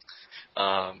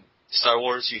 Star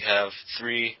Wars, you have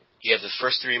 3. You have the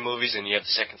first 3 movies, and you have the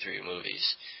second 3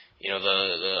 movies. You know,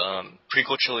 the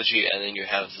prequel trilogy, and then you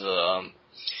have the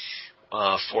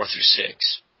 4 through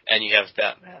 6, and you have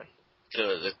Batman.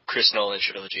 The Chris Nolan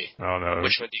trilogy. Oh no!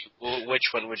 Which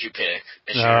one would you pick?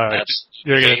 You're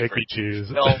gonna make me choose.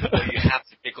 No, you have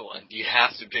to pick one. You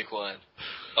have to pick one.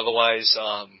 Otherwise,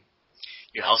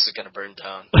 your house is gonna burn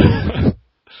down.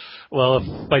 Well,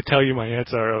 if I tell you my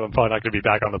answer, I'm probably not gonna be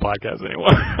back on the podcast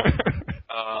anymore.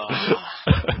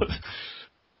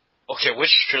 Okay,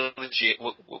 which trilogy?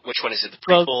 Which one is it? The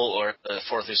prequel or the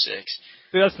 4 through 6?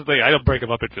 See, that's the thing. I don't break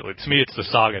them up into it. To me, it's the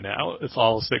saga now. It's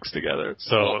all 6 together.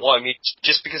 So, well, I mean,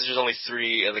 just because there's only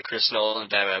 3 of the Chris Nolan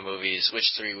Batman movies,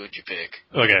 which 3 would you pick?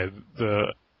 Okay,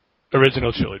 the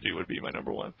original trilogy would be my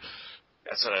number 1.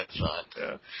 That's what I thought.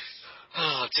 Yeah.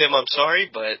 Oh, Tim, I'm sorry,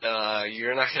 but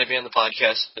you're not going to be on the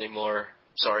podcast anymore.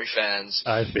 Sorry, fans.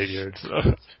 I figured.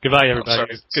 So. Goodbye,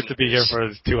 everybody. It's good to be here for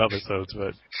 2 episodes,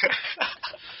 but...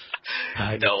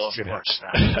 No, of course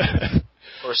not. Of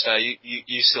course not.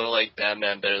 You still like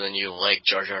Batman better than you like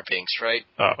Jar Jar Binks, right?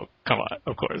 Oh, come on.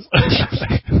 Of course.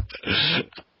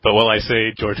 But will I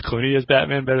say George Clooney is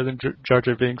Batman better than Jar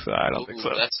Jar Binks? I don't think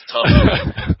so. That's tough.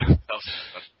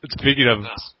 Speaking of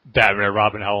Batman and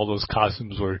Robin, how all those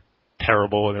costumes were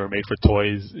terrible and they were made for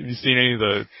toys. Have you seen any of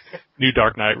the new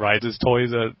Dark Knight Rises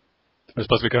toys that They're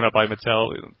supposed to be coming out by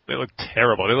Mattel. They look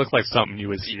terrible. They look like something you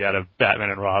would see out of Batman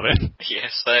and Robin.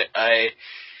 Yes, I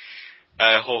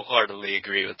wholeheartedly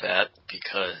agree with that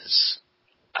because,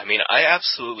 I mean, I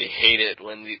absolutely hate it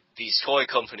when these toy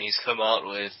companies come out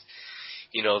with,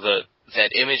 you know,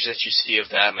 that image that you see of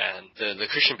Batman, the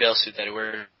Christian Bale suit that he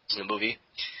wears in the movie,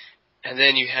 and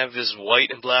then you have this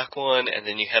white and black one, and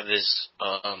then you have this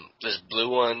blue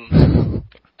one,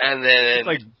 and then it's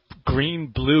like green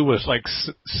blue with like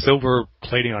silver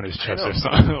plating on his chest or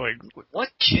something. Like, what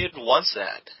kid wants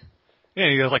that? Yeah,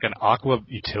 he has like an aqua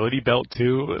utility belt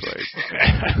too.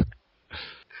 Like,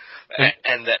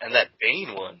 and that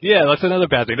Bane one. Yeah, that's another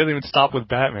bad thing. It doesn't even stop with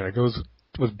Batman. It goes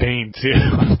with Bane too.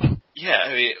 Yeah,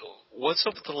 I mean, what's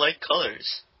up with the light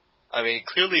colors? I mean,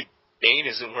 clearly Bane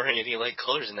isn't wearing any light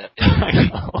colors in that. I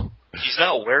know. He's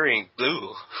not wearing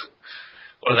blue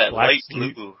or that light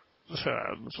blue. This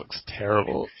looks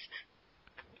terrible.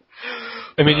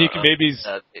 I mean, you can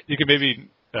maybe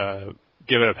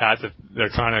give it a pass if they're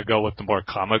trying to go with the more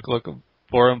comic look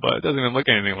for him, but it doesn't even look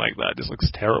anything like that. It just looks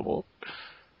terrible.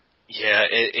 Yeah,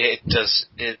 it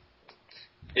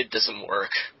doesn't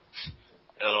work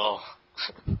at all.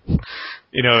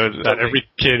 You know, that every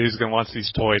kid who's going to want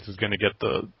these toys is going to get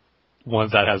the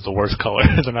ones that has the worst color.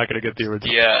 They're not going to get the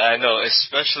original. Yeah, I know,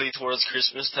 especially towards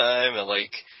Christmas time and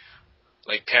like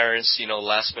parents, you know,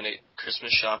 last minute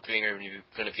Christmas shopping are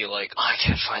going to be like, oh, I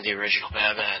can't find the original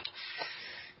Batman.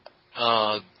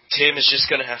 Tim is just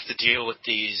going to have to deal with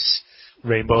these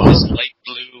rainbow, light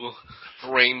blue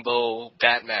rainbow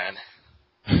Batman.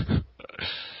 I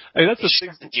mean, that's the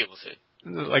thing. To deal with it.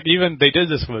 Like, even they did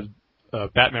this with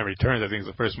Batman Returns. I think it's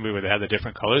the first movie where they had the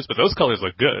different colors, but those colors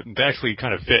look good. They actually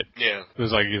kind of fit. Yeah. It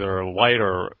was like either a white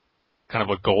or kind of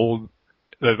a gold,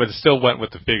 but it still went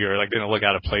with the figure. Like, they didn't look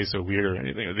out of place or weird or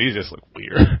anything. These just look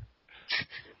weird.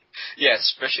 Yeah,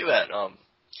 especially that.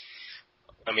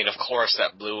 I mean, of course,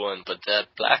 that blue one, but that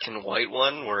black and white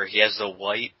one where he has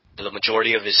the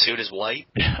majority of his suit is white.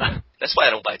 Yeah. That's why I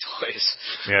don't buy toys.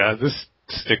 Yeah, just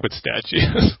stick with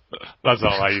statues. That's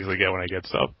all I usually get when I get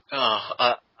stuff.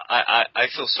 I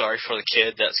feel sorry for the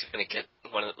kid that's going to get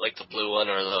one, like the blue one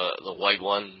or the white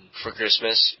one for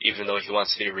Christmas, even though he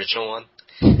wants the original one.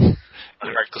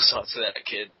 My heart goes out to that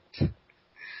kid.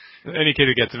 Any kid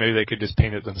who gets it, maybe they could just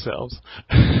paint it themselves.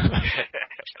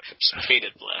 Just paint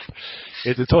it black.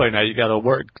 It's a toy. Now you got to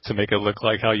work to make it look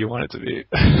like how you want it to be.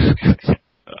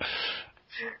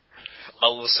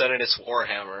 All of a sudden, it's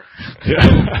Warhammer.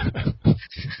 Yeah.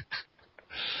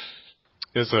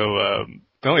 Yeah, so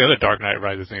the only other Dark Knight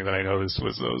Rises thing that I noticed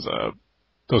was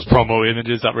those promo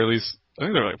images that released. I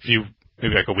think they were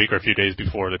maybe like a week or a few days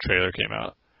before the trailer came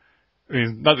out. I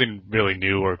mean, nothing really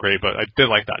new or great, but I did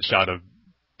like that shot of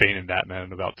Bane and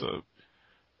Batman about to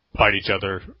fight each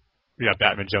other. You got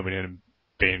Batman jumping in and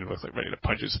Bane looks like ready to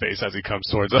punch his face as he comes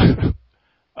towards us.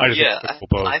 I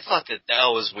thought that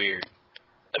was weird.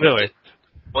 I mean, really?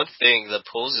 One thing, the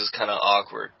pose is kind of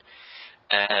awkward,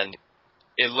 and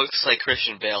it looks like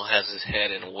Christian Bale has his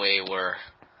head in a way where,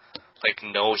 like,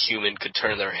 no human could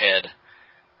turn their head.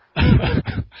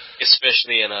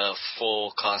 Especially in a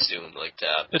full costume like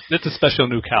that. It's a special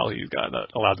new cowl he's got that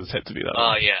allows his head to be that way.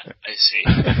 Oh, yeah, I see.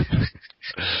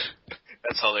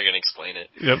 That's how they're going to explain it.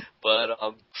 Yep. But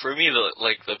for me,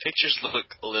 the pictures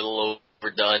look a little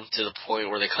overdone to the point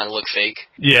where they kind of look fake.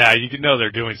 Yeah, you can know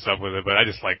they're doing stuff with it, but I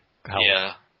just like how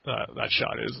that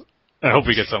shot is. I hope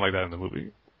we get something like that in the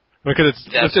movie. Because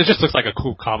it just looks like a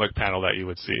cool comic panel that you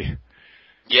would see.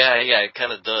 Yeah, it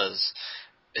kind of does.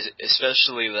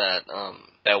 Especially that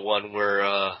one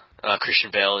where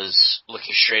Christian Bale is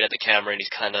looking straight at the camera and he's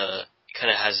kind of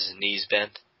has his knees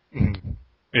bent. Mm-hmm.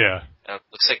 Yeah.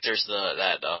 Looks like there's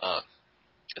that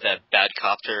bat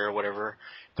copter or whatever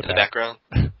in the background.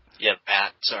 Yeah,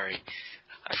 bat. Sorry,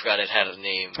 I forgot it had a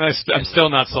name. I'm still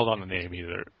not sold on the name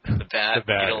either. The bat.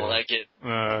 You don't like it?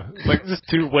 Like just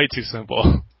way too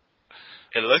simple.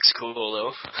 It looks cool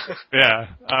though.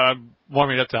 Yeah,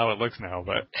 warming up to how it looks now,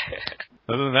 but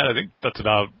other than that, I think that's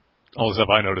about all the stuff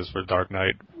I noticed for Dark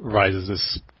Knight Rises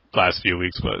this last few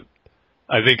weeks. But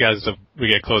I think as we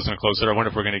get closer and closer, I wonder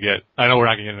if we're going to get. I know we're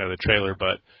not going to get another trailer,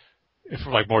 but if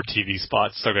like more TV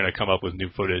spots are going to come up with new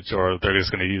footage, or they're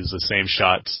just going to use the same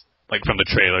shots like from the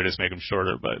trailer, just make them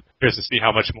shorter. But here's to see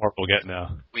how much more we'll get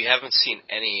now. We haven't seen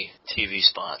any TV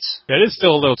spots. Yeah, it is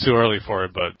still a little too early for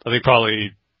it, but I think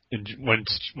probably.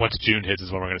 Once June hits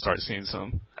is when we're going to start seeing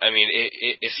some. I mean,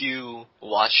 if you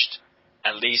watched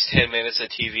at least 10 minutes of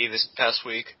TV this past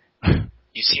week,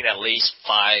 you've seen at least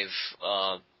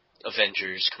 5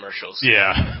 Avengers commercials.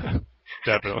 Yeah,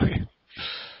 definitely.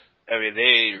 I mean,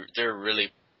 they're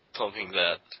really pumping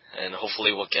that, and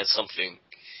hopefully we'll get something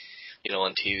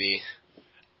on TV.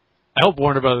 I hope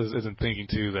Warner Brothers isn't thinking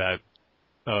too that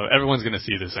everyone's going to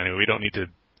see this anyway. We don't need to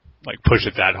push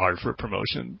it that hard for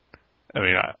promotion. I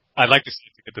mean, I'd like to see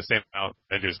it get the same amount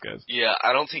Avengers gets. Yeah,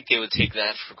 I don't think they would take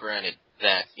that for granted.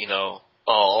 That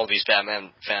all these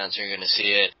Batman fans are going to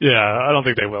see it. Yeah, I don't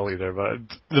think they will either. But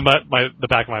the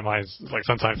back of my mind is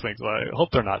sometimes thinks I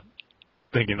hope they're not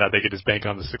thinking that they could just bank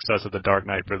on the success of The Dark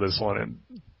Knight for this one and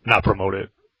not promote it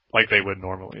like they would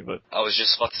normally. But I was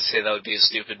just about to say that would be a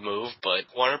stupid move, but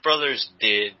Warner Brothers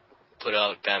did put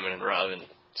out Batman and Robin,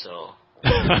 so...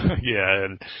 yeah,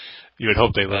 and you would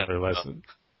hope they learned their lesson.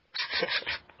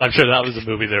 I'm sure that was a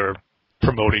movie they were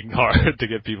promoting hard to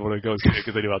get people to go see it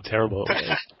because they knew how terrible it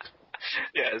was.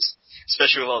 Yes,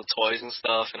 especially with all the toys and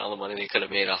stuff and all the money they could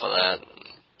have made off of that.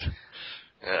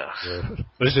 Yeah.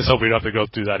 Let's just hope we don't have to go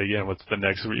through that again with the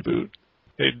next reboot.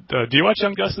 Hey, do you watch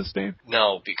Young Justice, Dane?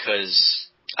 No, because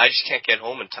I just can't get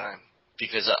home in time.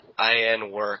 Because I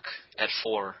end work at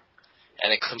 4,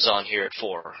 and it comes on here at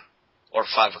 4 or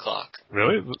 5 o'clock.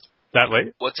 Really? That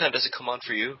late? What time does it come on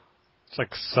for you? It's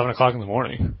like 7 o'clock in the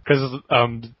morning. Because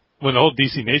when the whole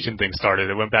DC Nation thing started,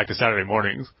 it went back to Saturday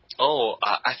mornings. Oh,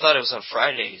 I thought it was on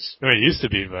Fridays. I mean, it used to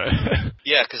be, but...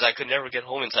 Yeah, because I could never get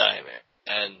home in time.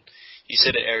 And you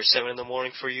said it airs 7 in the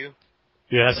morning for you?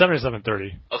 Yeah, 7 or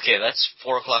 7:30. Okay, that's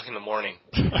 4 o'clock in the morning.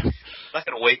 I'm not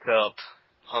going to wake up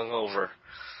hungover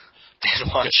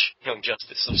and watch Young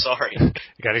Justice. I'm sorry. You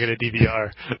got to get a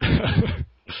DVR.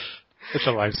 It's a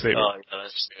lifesaver. Oh,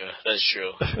 yeah, that's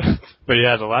true. But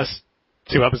yeah, the last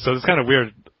 2 episodes, it's kind of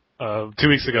weird. 2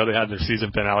 weeks ago, they had their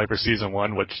season finale for season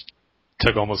 1, which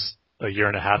took almost a year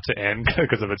and a half to end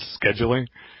because of its scheduling.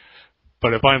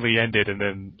 But it finally ended, and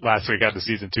then last week had the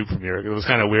season 2 premiere. It was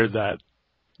kind of weird that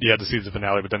you had the season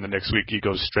finale, but then the next week you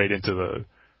go straight into the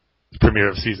premiere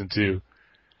of season 2.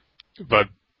 But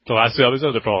the last 2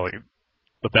 episodes are probably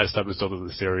the best episodes of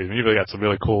the series. And you really got some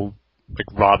really cool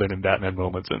Robin and Batman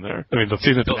moments in there. I mean, the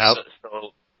season finale...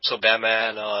 So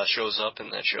Batman shows up in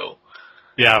that show?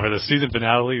 Yeah, for the season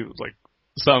finale,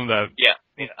 something that... Yeah,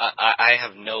 I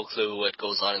have no clue what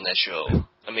goes on in that show.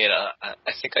 I mean,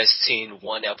 I think I've seen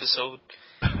one episode.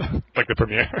 Like the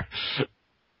premiere?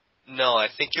 No, I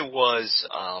think it was,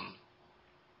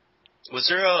 was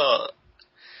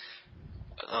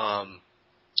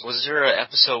there an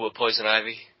episode with Poison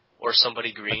Ivy or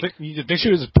somebody green? I think she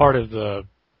was part of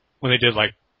when they did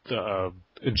the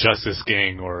Injustice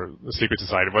Gang or the Secret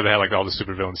Society, where they had all the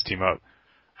supervillains team up.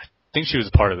 I think she was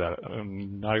a part of that.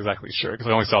 I'm not exactly sure because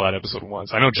I only saw that episode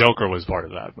once. I know Joker was part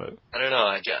of that, but I don't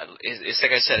know. It's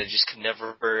like I said, I just could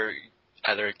never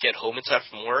either get home in time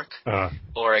from work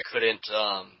or I couldn't.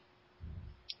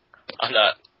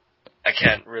 I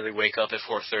can't really wake up at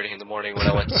 4:30 in the morning when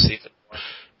I went to sleep in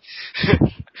the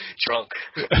morning. Drunk.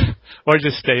 Or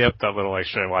just stay up that little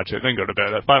extra and watch it, and then go to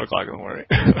bed at 5 o'clock in the morning.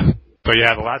 But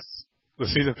yeah, the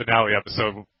season finale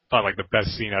episode, thought the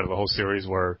best scene out of the whole series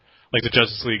where the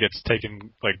Justice League gets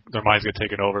taken, their minds get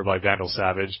taken over by Vandal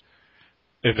Savage.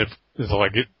 And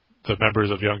the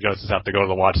members of Young Justice have to go to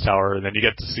the Watchtower, and then you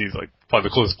get to see probably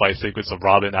the coolest fight sequence of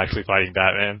Robin actually fighting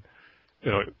Batman.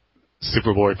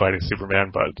 Superboy fighting Superman,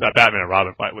 but that Batman and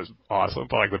Robin fight was awesome.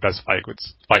 Probably the best fight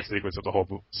sequence of the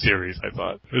whole series, I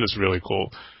thought. It was really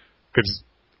cool. Because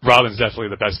Robin's definitely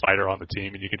the best fighter on the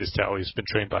team, and you can just tell he's been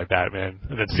trained by Batman.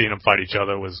 And then seeing them fight each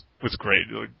other was great.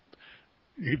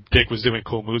 Dick was doing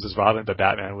cool moves as Robin, but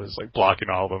Batman was blocking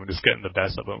all of them and just getting the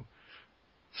best of them.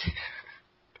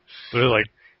 But I was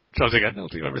I don't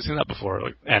think I've ever seen that before,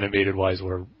 animated wise,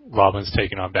 where Robin's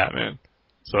taking on Batman.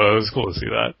 So it was cool to see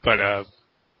that. But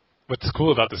what's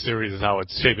cool about the series is how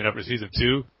it's shaping up for season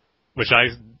 2, which I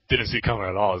didn't see coming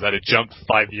at all, is that it jumped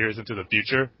 5 years into the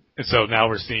future. And so now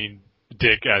we're seeing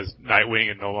Dick as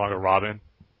Nightwing and no longer Robin.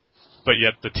 But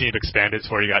yet the team expanded to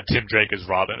where you got Tim Drake as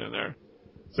Robin in there.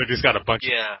 So you just got a bunch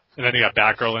of... And then you got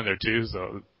Batgirl in there too,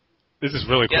 so this is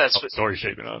really cool how the story's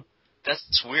shaping up.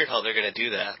 That's weird how they're going to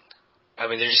do that. I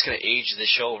mean, they're just going to age the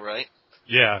show, right?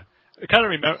 Yeah. It kind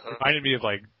of reminded me of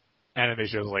anime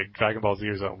shows like Dragon Ball Z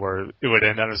or something, where it would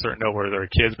end on a certain note where they're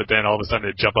kids, but then all of a sudden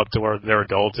it jump up to where they're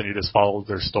adults, and you just follow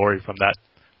their story from that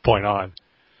point on.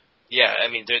 Yeah, I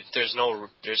mean, there's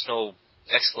no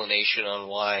explanation on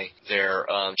why they're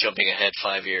jumping ahead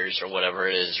 5 years or whatever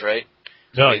it is, right?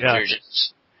 No, I mean, yeah.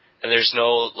 And there's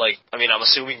no, I'm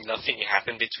assuming nothing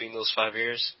happened between those 5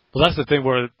 years. Well, that's the thing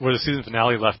where the season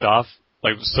finale left off.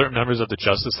 Certain members of the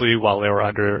Justice League, while they were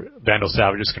under Vandal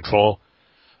Savage's control,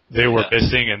 they were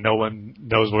missing, and no one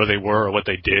knows where they were or what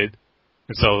they did.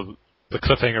 And so the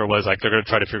cliffhanger was they're going to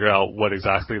try to figure out what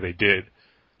exactly they did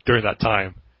during that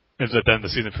time. And then the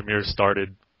season premiere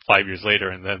started 5 years later,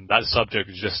 and then that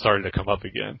subject just started to come up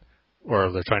again.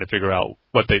 or they're trying to figure out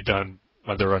what they've done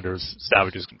when they're under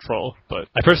Savage's control. But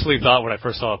I personally thought when I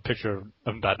first saw a picture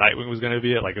of that Nightwing was going to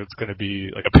be like it's going to be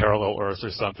like a parallel Earth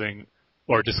or something,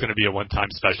 or just going to be a one-time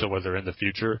special where they're in the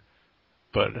future.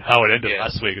 But how it ended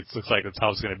last week, it looks like that's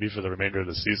how it's going to be for the remainder of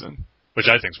the season, which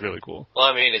I think is really cool. Well,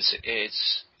 I mean,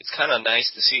 it's kind of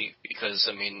nice to see because,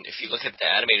 I mean, if you look at the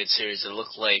animated series, it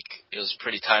looked like it was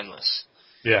pretty timeless.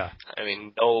 Yeah. I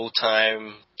mean, no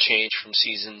time change from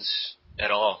seasons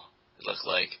at all, it looked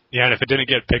like. Yeah, and if it didn't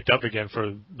get picked up again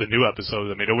for the new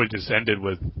episodes, I mean, it would have just ended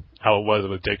with how it was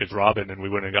with Dick as Robin, and we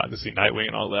wouldn't have gotten to see Nightwing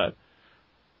and all that.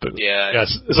 But yeah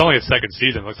it's only its second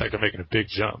season. It looks like they're making a big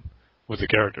jump with the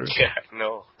characters. Yeah,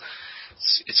 no.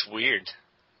 It's weird.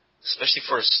 Especially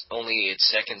for only its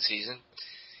second season.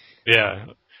 Yeah.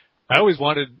 I always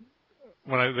wanted,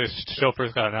 when the show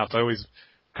first got announced, I always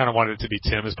kind of wanted it to be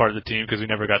Tim as part of the team because we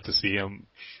never got to see him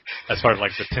as part of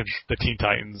like the Teen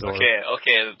Titans. Or... Okay.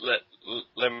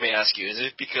 Let me ask you: is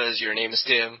it because your name is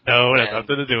Tim? No, it has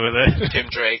nothing to do with it. Tim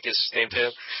Drake is named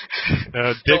Tim.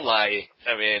 No, Dick, don't lie.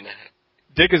 I mean,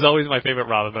 Dick is always my favorite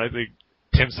Robin, but I think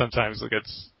Tim sometimes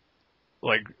gets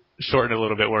like shortened a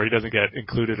little bit where he doesn't get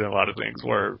included in a lot of things.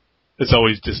 Where it's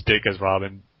always just Dick as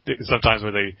Robin. Sometimes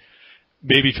where they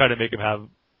maybe try to make him have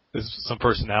some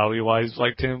personality-wise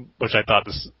like Tim, which I thought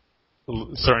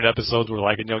certain episodes were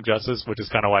like in Young Justice, which is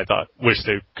kind of why I wish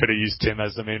they could have used Tim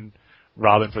as the main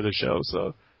Robin for the show.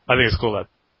 So I think it's cool that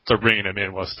they're bringing him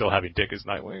in while still having Dick as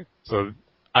Nightwing. So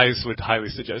I would highly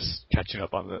suggest catching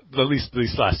up on at least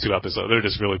these last two episodes. They're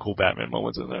just really cool Batman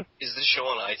moments in there. Is this show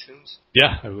on iTunes?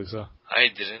 Yeah, I believe so. I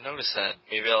didn't notice that.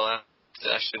 Maybe I'll have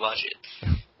to actually watch it.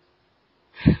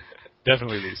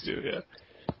 Definitely these two, yeah.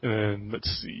 And then, let's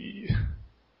see.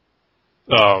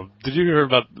 Did you hear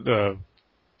about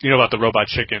about the Robot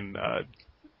Chicken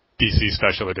DC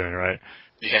special they're doing, right?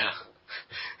 Yeah.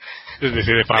 Did they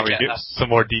say they finally get some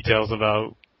more details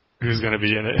about who's going to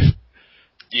be in it?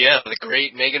 Yeah, the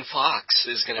great Megan Fox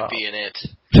is going to be in it.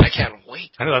 I can't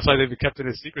wait. I know, that's why they've kept it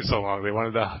a secret so long. They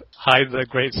wanted to hide the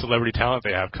great celebrity talent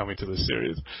they have coming to this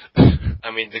series.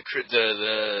 I mean, the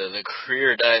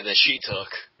career dive that she took.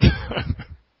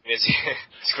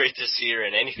 It's great to see her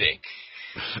in anything.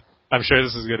 I'm sure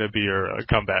this is going to be her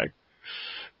comeback.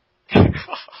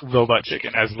 Robot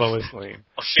Chicken as Lois Lane.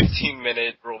 A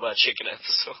 15-minute Robot Chicken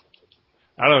episode.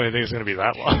 I don't even think it's going to be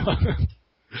that long.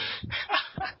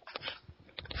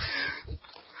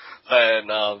 And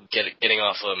getting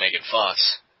off of Megan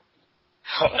Fox.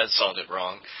 Oh, that sounded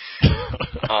wrong.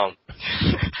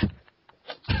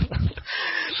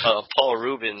 Paul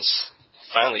Rubens,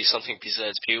 finally something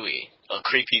besides Pee-wee. A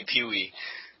creepy Pee-wee.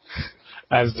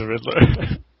 As the Riddler.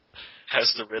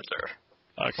 As the Riddler.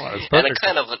 Oh, come on, it's perfect.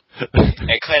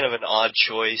 And kind of an odd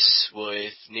choice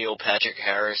with Neil Patrick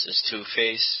Harris as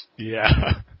Two-Face.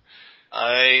 Yeah.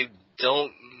 I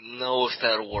don't know if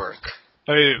that'll work.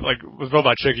 I mean, like, with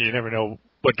Robot Chicken, you never know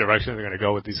what direction they're going to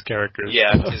go with these characters.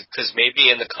 Yeah, because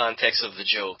maybe in the context of the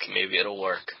joke, maybe it'll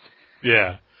work.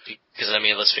 Yeah. Because, I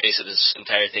mean, let's face it, this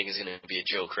entire thing is going to be a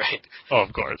joke, right? Oh,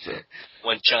 of course. Yeah.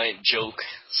 One giant joke,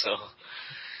 so...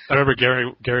 I remember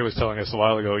Gary was telling us a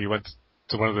while ago he went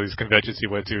to one of these conventions he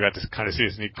went to, got to kind of see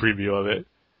a sneak preview of it,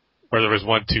 where there was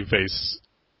one Two-Face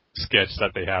sketch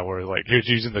that they have where, like, he was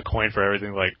using the coin for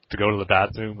everything, like, to go to the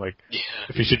bathroom, like,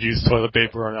 if he should use toilet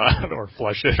paper or not, or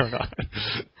flush it or not.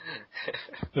 It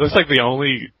looks like the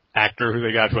only actor who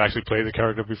they got to actually play the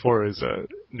character before is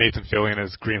Nathan Fillion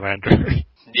as Green Lantern.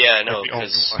 Yeah, I know,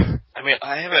 because, I mean,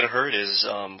 I haven't heard his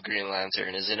Green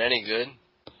Lantern. Is it any good?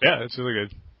 Yeah, it's really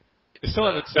good. They still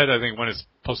haven't said, I think, when it's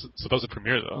supposed to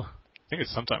premiere, though. I think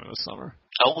it's sometime in the summer.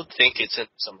 I would think it's in the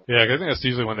summer. Yeah, I think that's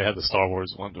usually when they have the Star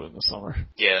Wars one during the summer.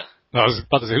 Yeah. No, I was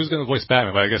about to say, who's going to voice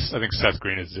Batman? But I think Seth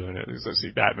Green is doing it. Because I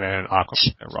see Batman,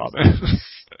 Aquaman, and Robin.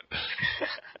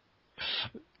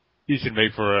 You should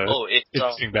make for a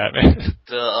interesting Batman.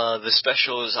 The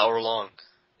special is hour-long.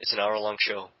 It's an hour-long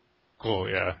show. Cool,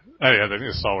 yeah. Oh, yeah, I think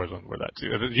the Star Wars one were that,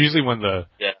 too. Usually when they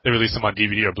release them on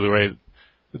DVD or Blu-ray,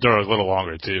 they're a little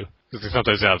longer, too. Because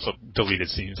sometimes they have some deleted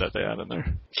scenes that they have in there.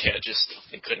 Yeah, just stuff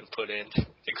they couldn't put in.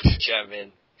 They couldn't jam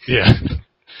in. Yeah.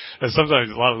 And sometimes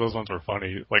a lot of those ones were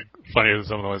funny. Like, funnier than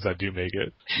some of the ones that do make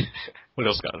it. What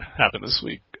else got to happen this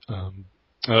week? You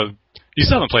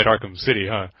still haven't played Arkham City,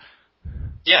 huh?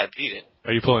 Yeah, I beat it.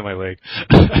 Are you pulling my leg?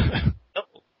 No.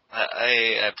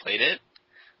 I played it.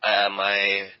 I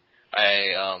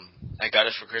got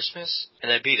it for Christmas,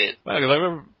 and I beat it. Wow, I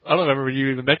don't remember you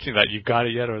even mentioning that you got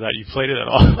it yet or that you played it at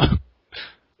all.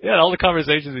 Yeah, all the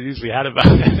conversations we usually had about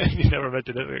it, you never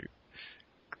mentioned it.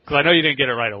 Because I know you didn't get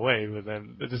it right away, but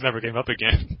then it just never came up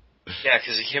again. Yeah,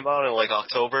 because it came out in, like,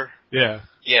 October. Yeah.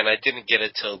 Yeah, and I didn't get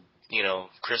it till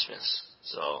Christmas.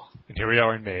 So And here we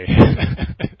are in May.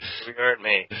 we are in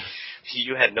May.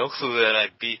 You had no clue that I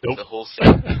beat the whole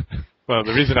thing. Well,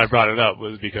 the reason I brought it up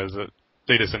was because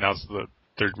they just announced that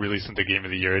they're releasing the Game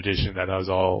of the Year edition that has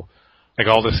all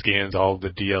the skins, all the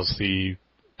DLC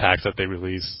packs that they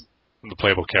release, and the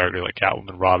playable character like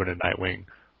Catwoman, Robin, and Nightwing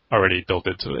already built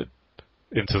into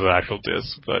the actual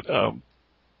disc. But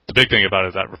the big thing about it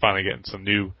is that we're finally getting some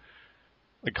new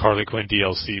Harley Quinn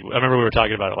DLC. I remember we were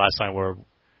talking about it last time where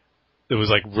it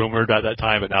was rumored at that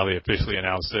time, but now they officially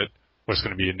announced it. Where it's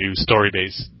going to be a new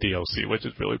story-based DLC, which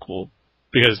is really cool.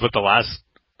 Because with the last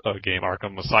game,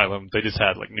 Arkham Asylum, they just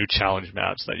had new challenge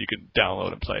maps that you could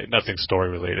download and play. Nothing story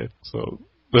related. So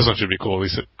this one should be cool. At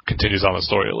least it continues on the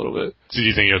story a little bit. So do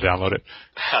you think you'll download it?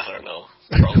 I don't know.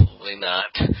 Probably not.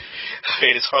 I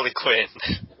mean, it's Harley Quinn.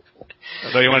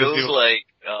 I thought you wanted to feels like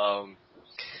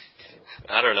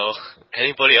I don't know,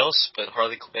 anybody else but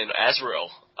Harley Quinn. Azrael.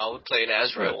 I would play an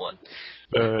Azrael one.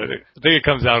 I think it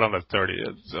comes out on the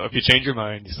 30th. So if you change your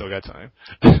mind, you still got time.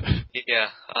 Yeah,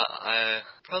 I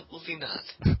probably not.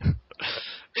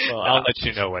 Well, I'll let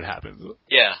you know what happens.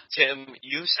 Yeah, Tim,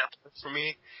 you sample it for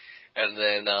me, and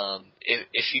then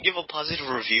if you give a positive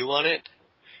review on it,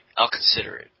 I'll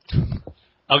consider it.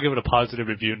 I'll give it a positive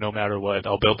review no matter what.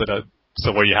 I'll build it up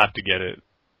so where you have to get it,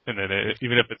 and then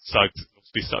even if it sucks,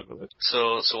 you'll be stuck with it.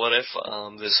 So what if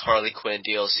this Harley Quinn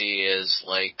DLC is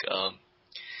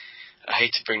I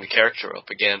hate to bring the character up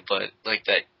again, but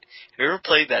that. Have you ever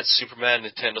played that Superman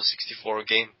Nintendo 64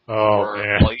 game? Oh,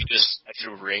 man. All you just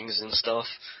threw rings and stuff?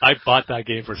 I bought that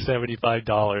game for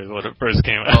 $75 when it first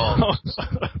came out.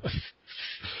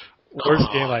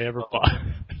 Worst game I ever bought.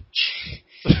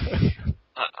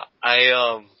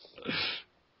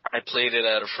 I played it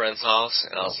at a friend's house,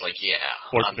 and I was like, yeah.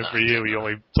 Fortunate for you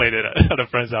only played it at a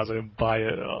friend's house. I didn't buy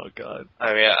it. Oh, God.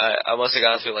 I mean, I must have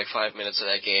gotten through 5 minutes of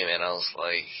that game, and I was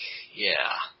like,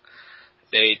 yeah.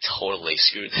 They totally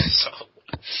screwed this up.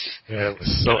 Yeah, it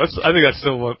was I think that's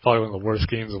still probably one of the worst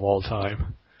games of all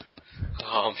time.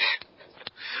 Oh, man.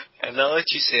 And now that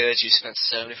you say that you spent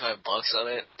 $75 on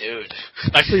it, dude.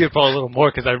 Actually, it's probably a little more,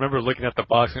 because I remember looking at the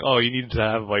box and, you needed to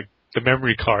have, the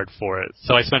memory card for it.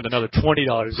 So I spent another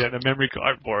 $20 getting a memory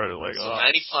card for it.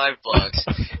 $95,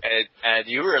 and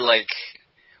you were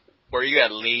were you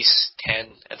at least 10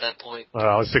 at that point?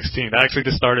 I was 16. I actually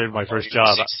just started my first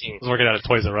job. 16. I was working at a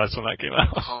Toys R Us when that came out.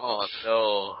 Oh,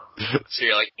 no. So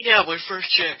you're yeah, my first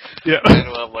check. Yeah. And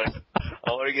I want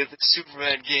to get this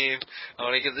Superman game. I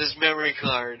want to get this memory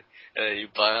card. And then you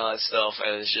buy all that stuff,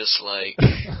 and it's just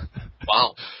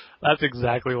wow. That's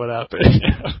exactly what happened.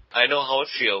 I know how it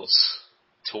feels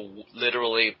to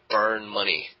literally burn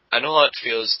money. I know how it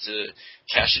feels to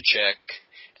cash a check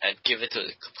and give it to a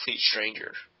complete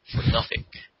stranger for nothing.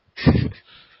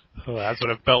 That's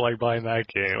what it felt like buying that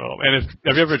game. And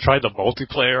have you ever tried the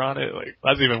multiplayer on it?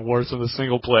 That's even worse than the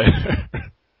single player.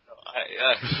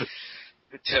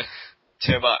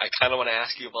 Tim, I kind of want to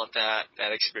ask you about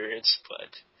that experience, but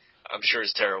I'm sure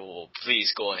it's terrible.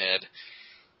 Please go ahead.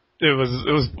 It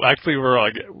was actually we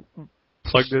were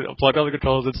plugged out the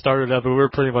controls and started up, and we were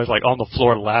pretty much on the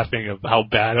floor laughing of how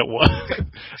bad it was,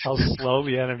 how slow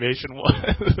the animation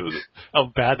was, how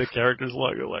bad the characters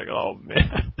look. Oh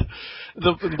man,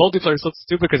 the multiplayer is so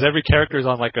stupid because every character is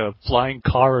on a flying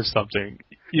car or something.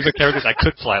 Even characters that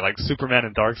could fly, like Superman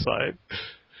and Darkseid.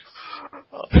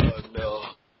 Oh no!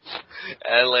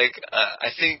 And I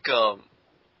think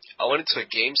I went into a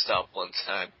GameStop one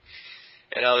time,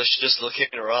 and I was just looking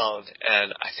around,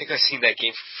 and I think I seen that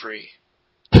game for free.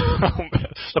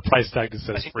 The price tag just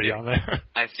says free on there.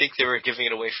 I think they were giving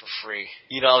it away for free.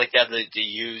 You know, they have the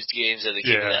used games that they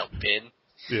give in that bin.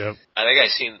 Yeah. I think I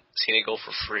seen it go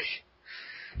for free.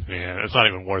 Man, it's not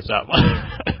even worth that much.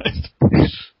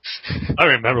 I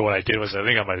remember what I did I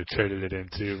think I might have traded it in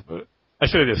too, but I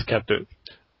should have just kept it.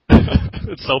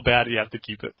 It's so bad you have to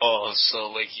keep it. Oh,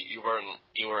 so you weren't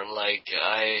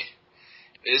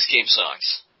this game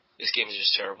sucks. This game is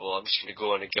just terrible. I'm just going to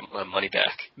go in and get my money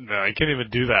back. No, you can't even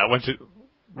do that.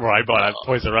 Where I bought it,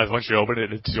 Toys R Us, once you open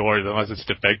it, it's yours unless it's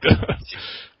defective.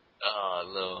 Oh,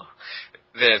 no.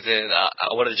 Then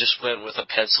I would have just went with a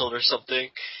pencil or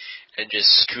something and just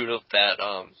screwed up that,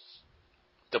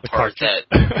 the part cartridge.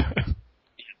 that,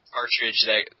 cartridge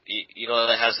that,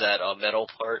 that has that metal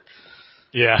part.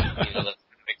 Yeah. That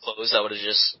closed. I would have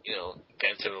just,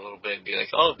 bent it a little bit and be like,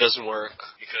 oh, it doesn't work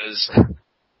because...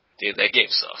 Dude, that game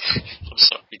sucks. I'm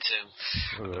sorry,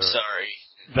 Tim. I'm sorry.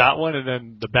 That one, and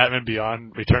then the Batman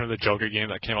Beyond Return of the Joker game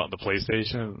that came out on the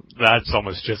PlayStation, that's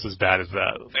almost just as bad as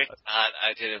that. Thank God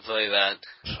I didn't play that.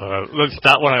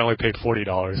 That one I only paid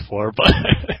 $40 for, but...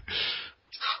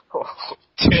 Oh,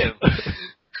 Tim.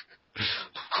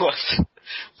 What?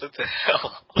 What the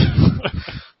hell?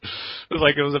 It was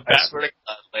like it was a I bad. swear to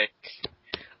God, like,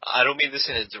 I don't mean this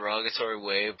in a derogatory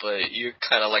way, but you're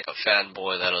kind of like a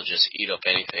fanboy that'll just eat up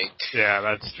anything. Yeah,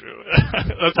 that's true.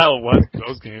 That's how it was in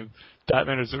those games.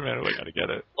 Batman and Superman, we gotta get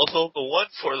it. Although the one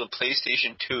for the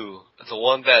PlayStation 2, the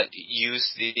one that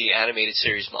used the animated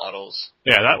series models,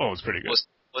 Yeah, that one was pretty good.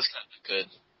 was kind of good.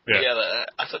 Yeah.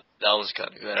 I thought that was kind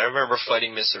of good. I remember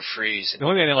fighting Mr. Freeze. The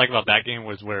only thing I didn't like about that game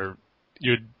was where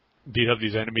you'd beat up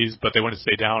these enemies, but they wouldn't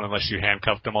stay down unless you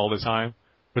handcuffed them all the time,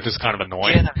 which is kind of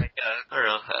annoying. Yeah, I don't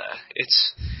know.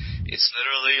 It's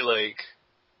literally like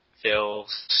they'll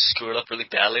screw it up really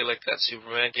badly, like that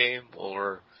Superman game,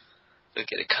 or they'll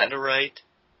get it kind of right,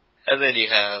 and then you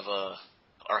have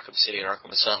Arkham City and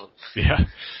Arkham Asylum. Yeah.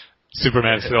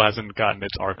 Superman still hasn't gotten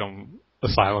its Arkham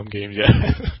Asylum game yet.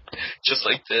 Just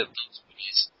like those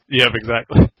movies. Yep,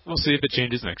 exactly. We'll see if it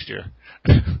changes next year.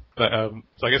 But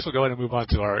so I guess we'll go ahead and move on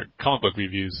to our comic book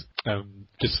reviews.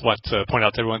 Just want to point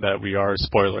out to everyone that we are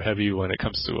spoiler heavy when it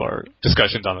comes to our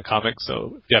discussions on the comics.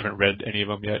 So if you haven't read any of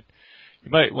them yet, you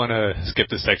might want to skip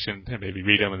this section and maybe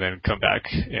read them and then come back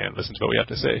and listen to what we have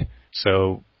to say.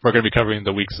 So we're going to be covering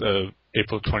the weeks of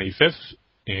April 25th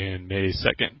and May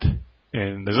 2nd.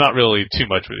 And there's not really too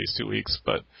much for these 2 weeks,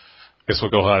 but I guess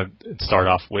we'll go ahead and start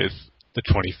off with the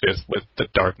 25th with The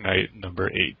Dark Knight number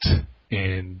 8.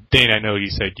 And Dane, I know you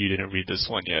said you didn't read this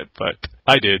one yet, but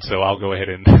I did, so I'll go ahead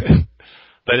and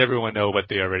let everyone know what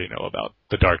they already know about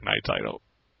the Dark Knight title,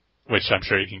 which I'm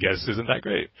sure you can guess isn't that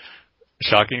great.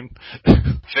 Shocking.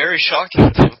 Very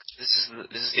shocking, Luke. This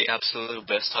is the absolute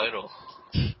best title.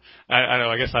 I know,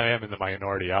 I guess I am in the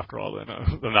minority after all, then.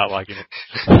 I'm not liking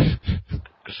it.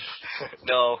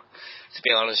 No, to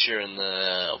be honest, you're in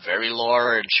the very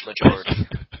large majority.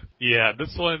 Yeah,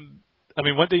 this one, I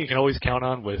mean, one thing you can always count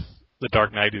on with The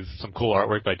Dark Knight is some cool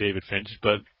artwork by David Finch,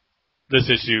 but this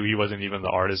issue, he wasn't even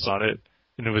the artist on it,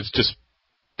 and it was just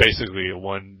basically a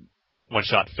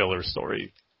one-shot filler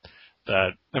story.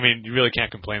 That, I mean, you really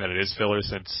can't complain that it is filler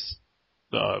since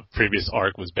the previous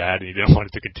arc was bad and you didn't want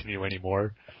it to continue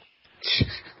anymore.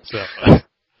 So,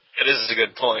 it is a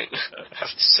good point, I have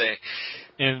to say.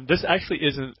 And this actually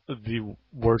isn't the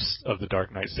worst of the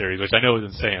Dark Knight series, which I know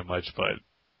isn't saying much, but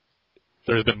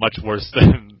there's been much worse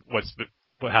than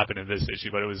what happened in this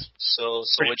issue. But it was so.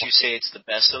 Would you say it's the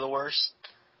best of the worst?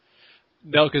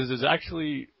 No, because there's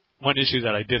actually one issue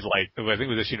that I did like. I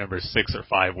think it was issue number 6 or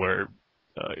 5, where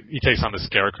he takes on the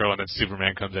Scarecrow, and then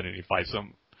Superman comes in and he fights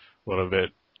him a little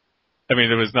bit. I mean,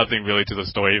 there was nothing really to the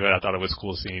story, but I thought it was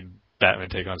cool seeing Batman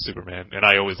take on Superman, and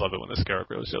I always love it when the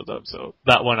Scarecrow shows up. So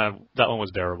that one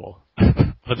was bearable.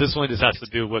 But this one just has to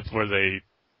do with where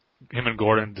him and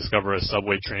Gordon discover a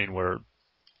subway train where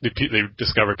they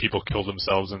discover people killed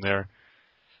themselves in there,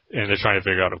 and they're trying to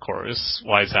figure out, of course,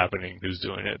 why it's happening, who's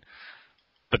doing it.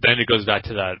 But then it goes back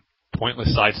to that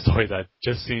pointless side story that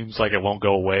just seems like it won't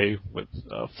go away with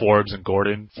Forbes and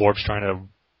Gordon. Forbes trying to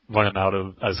run him out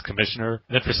as commissioner.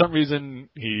 And then for some reason,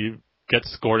 he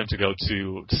gets Gordon to go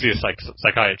to see a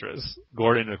psychiatrist.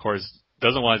 Gordon, of course,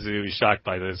 doesn't want to. He's shocked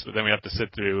by this, but then we have to sit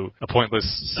through a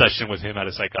pointless session with him at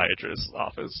a psychiatrist's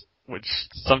office, which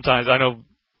sometimes, I know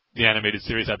the animated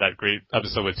series had that great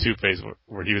episode with Two-Face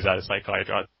where he was at a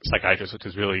psychiatrist, which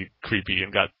was really creepy,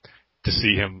 and got to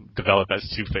see him develop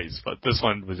as Two-Face. But this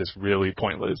one was just really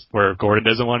pointless, where Gordon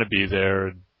doesn't want to be there,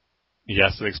 and he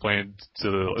has to explain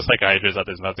to the psychiatrist that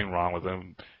there's nothing wrong with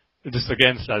him. It just,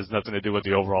 again, has nothing to do with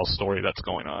the overall story that's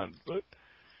going on. But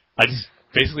I just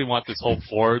basically want this whole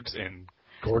Forbes and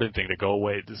Gordon thing to go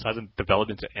away. This hasn't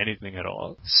developed into anything at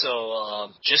all. So,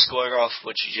 just going off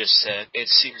what you just said, it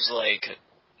seems like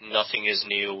nothing is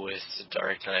new with The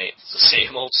Dark Knight. It's the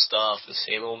same old stuff, the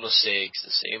same old mistakes,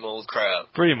 the same old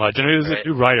crap. Pretty much. And there's a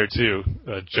new writer, too,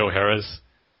 Joe Harris.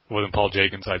 Wasn't Paul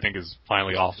Jenkins, I think, is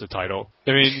finally off the title.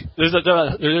 I mean, there's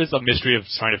a mystery of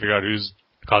trying to figure out who's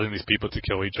causing these people to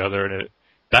kill each other, and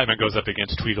Batman goes up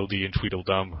against Tweedledee and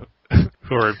Tweedledum,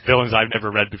 who are villains I've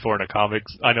never read before in the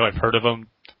comics. I know I've heard of them.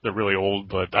 They're really old,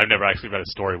 but I've never actually read a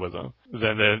story with them.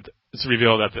 Then it's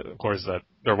revealed that, of course, that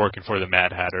they're working for the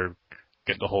Mad Hatter,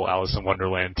 get the whole Alice in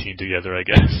Wonderland team together, I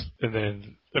guess. And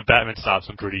then Batman stops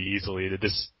them pretty easily. It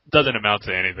just doesn't amount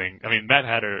to anything. I mean, Mad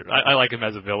Hatter, I like him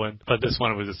as a villain, but this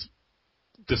one was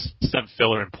just some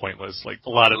filler and pointless. Like, a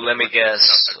lot of... Let me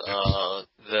guess,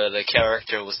 the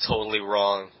character was totally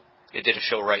wrong. It didn't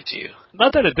feel right to you.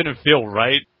 Not that it didn't feel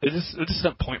right. It just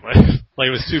seemed pointless. Like,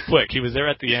 it was too quick. He was there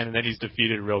at the end, and then he's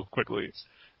defeated real quickly.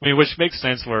 I mean, which makes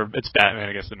sense where it's Batman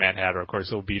against the Mad Hatter. Of course,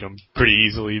 he'll beat him pretty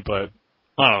easily, but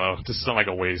I don't know. It just sounded like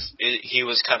a waste. He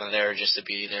was kind of there just to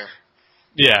be there.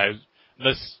 Yeah,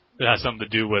 it has something to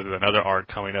do with another arc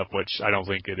coming up, which I don't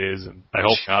think it is, and I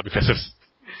hope not, because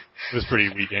it was pretty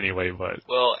weak anyway, but...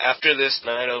 Well, after this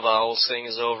Night of Owls thing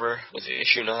is over, with the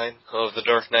issue 9 of The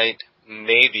Dark Knight,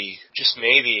 maybe, just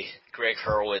maybe, Greg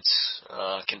Hurwitz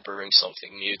can bring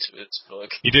something new to this book.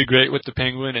 He did great with the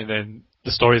Penguin, and then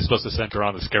the story is supposed to center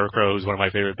on the Scarecrow, who's one of my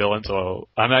favorite villains, so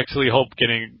I'm actually I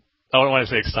don't want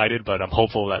to say excited, but I'm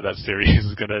hopeful that that series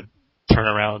is going to turn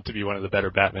around to be one of the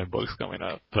better Batman books coming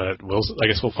up. But I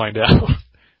guess we'll find out.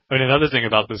 I mean, another thing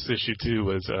about this issue, too,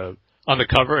 was on the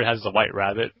cover it has the White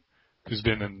Rabbit, who's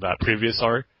been in that previous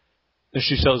arc, and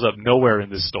she shows up nowhere in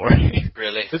this story.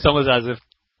 Really? It's almost as if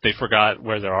they forgot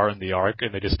where they are in the arc,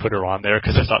 and they just put her on there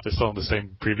because they thought they're still in the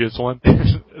same previous one.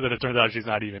 And then it turns out she's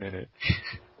not even in it.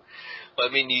 Well,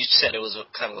 I mean, you said it was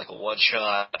kind of like a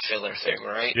one-shot filler thing,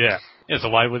 right? Yeah. So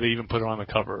why would they even put her on the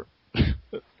cover?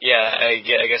 Yeah, I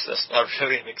guess that's not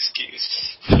really an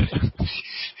excuse.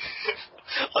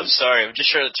 I'm sorry, I'm just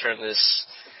trying to turn this,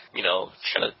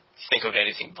 trying to think of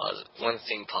anything positive. One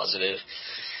thing positive.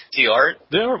 The art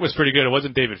was pretty good. It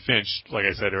wasn't David Finch, like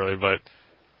I said earlier, but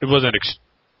it wasn't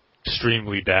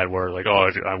extremely bad where, like, oh,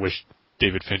 I wish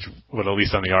David Finch would at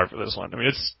least on the art for this one. I mean,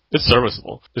 it's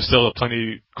serviceable. There's still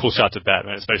plenty cool shots of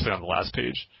Batman, especially on the last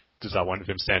page. There's that one of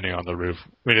him standing on the roof.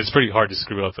 I mean, it's pretty hard to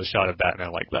screw up a shot of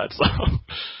Batman like that, so...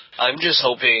 I'm just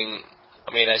hoping,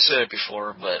 I said it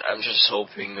before, but I'm just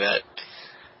hoping that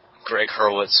Greg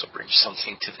Hurwitz will bring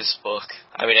something to this book.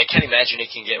 I mean, I can't imagine it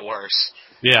can get worse.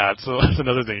 Yeah, so that's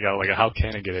another thing, like, how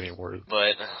can it get any worse?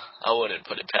 But I wouldn't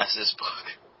put it past this book.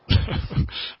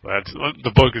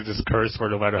 The book is just cursed for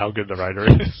no matter how good the writer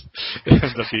is. It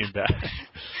ends up being bad.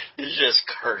 It's just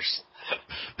cursed.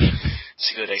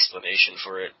 It's a good explanation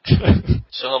for it.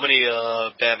 So how many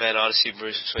Batman Odyssey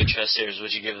Bruce Wayne chest hairs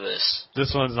would you give this?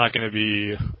 This one's not going to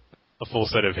be a full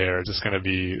set of hair. It's just going to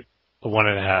be a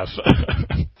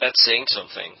 1.5. That's saying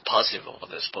something positive about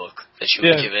this book. That you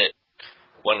would give it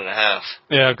 1.5.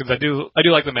 Yeah, because I do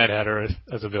like the Mad Hatter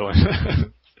as a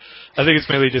villain. I think it's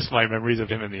mainly just my memories of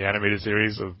him in the animated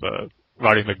series of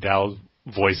Roddy McDowall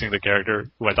voicing the character,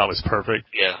 who I thought was perfect.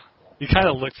 Yeah. He kind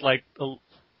of looked like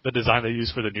the design they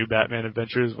used for the new Batman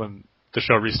Adventures when the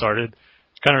show restarted.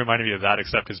 Kind of reminded me of that,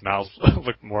 except his mouth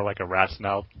looked more like a rat's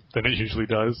mouth than it usually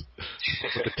does,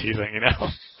 with the teeth hanging out.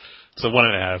 So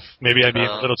 1.5. Maybe I'd be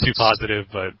a little too positive,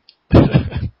 but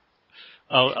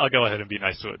I'll go ahead and be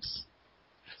nice to it.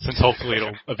 Since hopefully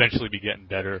it'll eventually be getting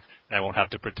better, and I won't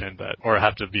have to pretend that, or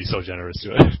have to be so generous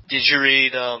to it. Did you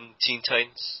read Teen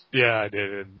Titans? Yeah, I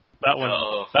did. And that one,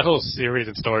 that whole series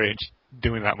and story ain't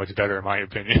doing that much better, in my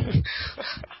opinion.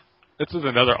 This is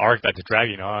another arc that's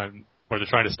dragging on, where they're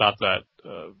trying to stop that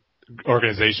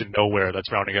organization Nowhere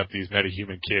that's rounding up these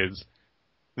metahuman kids.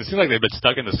 It seems like they've been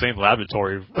stuck in the same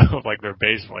laboratory of like their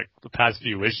base for like the past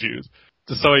few issues.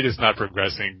 The story just not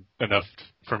progressing enough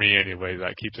for me anyway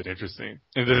that keeps it interesting.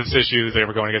 And this issue, they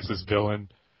were going against this villain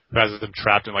who has them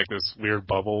trapped in like this weird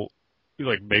bubble. He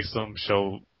like makes them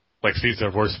sees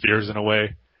their worst fears in a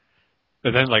way.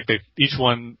 And then like each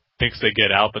one thinks they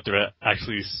get out, but they're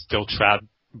actually still trapped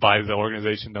by the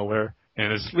organization Nowhere.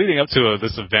 And it's leading up to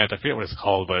this event. I forget what it's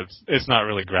called, but it's not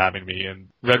really grabbing me. And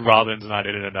Red Robin's not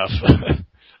in it enough,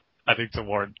 I think, to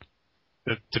warrant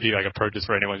it to be like a purchase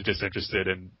for anyone who's disinterested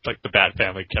in like the Bat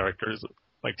Family characters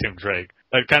like Tim Drake.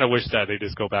 I kind of wish that they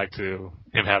just go back to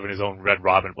him having his own Red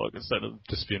Robin book instead of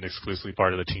just being exclusively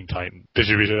part of the Teen Titan. Did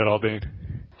you read it at all, Dane?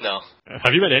 No.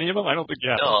 Have you read any of them? I don't think you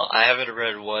have. No, I haven't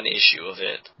read one issue of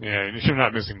it. Yeah, you're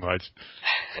not missing much.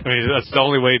 I mean, that's the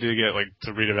only way to get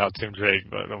to read about Tim Drake,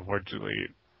 but unfortunately,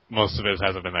 most of it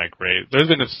hasn't been that great. There's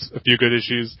been a few good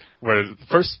issues where the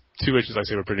first 2 issues I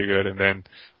say were pretty good, and then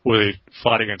where they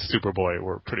fought against Superboy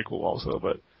were pretty cool also.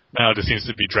 But now it just seems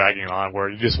to be dragging on where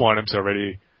you just want them to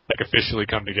already officially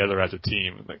come together as a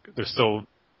team. Like they're still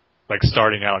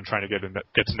starting out and trying to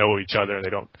get to know each other, and they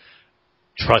don't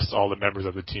trust all the members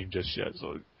of the team just yet.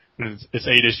 So it's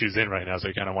 8 issues in right now, so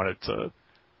I kind of want it to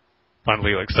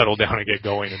finally settle down and get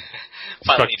going and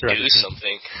finally do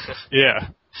something. Yeah.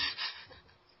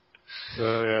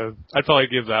 So yeah, I'd probably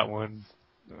give that one.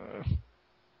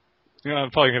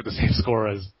 I'm probably gonna have the same score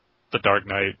as The Dark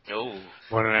Knight. No.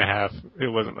 1.5. It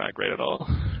wasn't that great at all.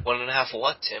 1.5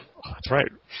 what, Tim? Oh, that's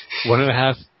right.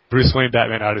 1.5 Bruce Wayne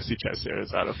Batman Odyssey chest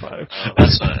hairs out of 5. Oh,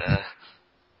 that's what,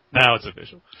 Now it's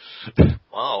official.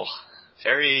 Wow.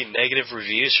 Very negative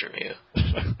reviews from you.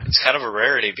 It's kind of a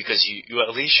rarity because you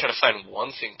at least try to find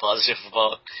one thing positive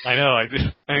about. I know. I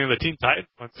mean, the Teen Titans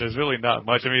ones, there's really not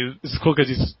much. I mean, it's cool because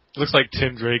it looks like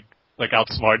Tim Drake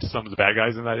outsmarts some of the bad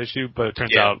guys in that issue, but it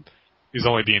turns out he's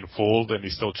only being fooled and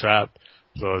he's still trapped.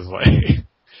 So it's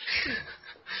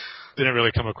didn't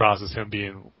really come across as him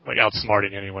being like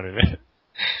outsmarting anyone in it.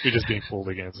 You're just being fooled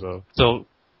again. So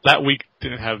that week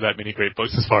didn't have that many great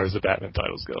books as far as the Batman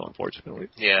titles go, unfortunately.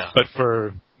 Yeah. But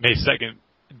for May 2nd,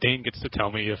 Dane gets to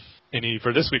tell me if any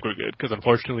for this week were good, because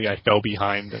unfortunately I fell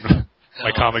behind in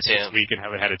my comics this week and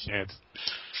haven't had a chance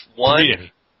to read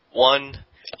any. One,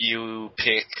 you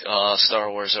pick Star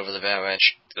Wars over the Batman,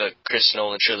 the Chris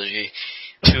Nolan trilogy.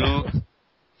 Two,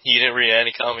 you didn't read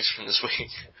any comics from this week.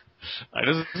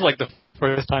 This is like the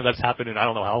first time that's happened in I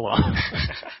don't know how long.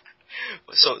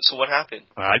 So what happened?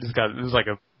 This is like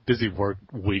a busy work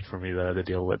week for me that I had to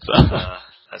deal with. So.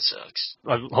 That sucks.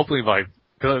 Hopefully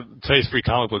cause today's Free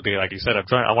Comic Book Day, like you said,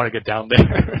 I want to get down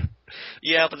there.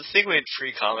 Yeah, but the thing with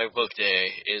Free Comic Book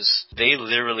Day is they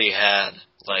literally had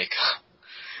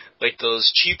like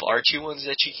those cheap Archie ones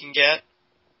that you can get,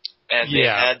 and they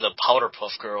had the Powder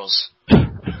Puff Girls.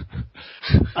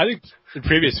 I think in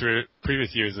previous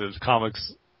years, the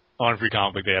comics on Free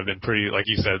Comic Book Day have been pretty, like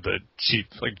you said, the cheap,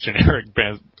 like generic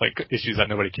brands, like issues that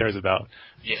nobody cares about.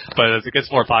 Yeah. But as it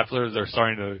gets more popular, they're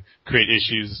starting to create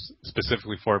issues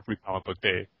specifically for Free Comic Book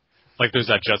Day. Like there's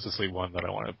that Justice League one that I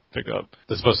want to pick up.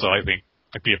 That's supposed to, I think,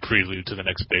 like be a prelude to the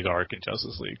next big arc in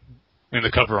Justice League. And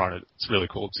the cover on it's really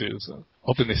cool too. So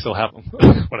hoping they still have them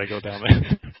when I go down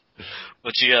there.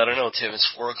 But I don't know, Tim. It's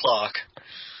 4:00.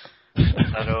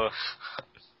 I know.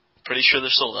 Pretty sure they're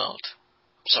sold out.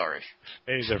 Sorry.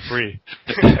 Hey, they're free.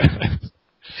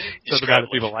 Doesn't matter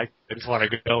if people like it. They just want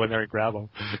to go in there and grab them.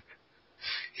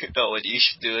 You know what you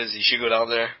should do is you should go down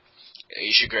there and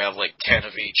you should grab like 10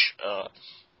 of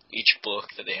each book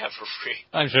that they have for free.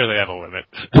 I'm sure they have a limit.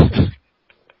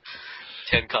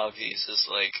 10 copies. It's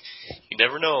like, you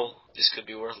never know. This could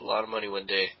be worth a lot of money one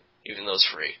day, even though it's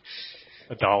free.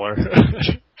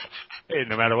 $1. Hey,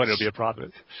 no matter what, it'll be a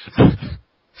profit.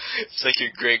 It's like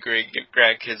your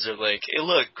great-grandkids are like, hey,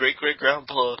 look,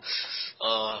 great-great-grandpa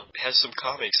has some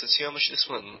comics. Let's see how much this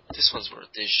one's worth.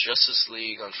 There's Justice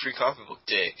League on Free Comic Book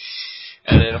Day.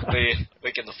 And then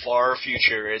like in the far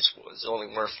future, it's only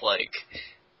worth like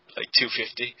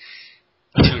 $2.50.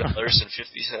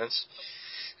 $2.50.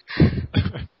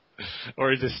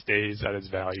 Or it just stays at its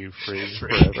value free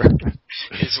forever.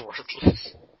 It's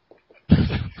worthless.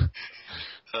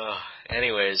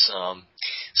 Anyways,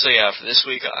 so yeah, for this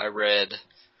week I read,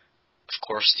 of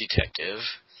course, Detective,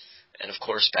 and of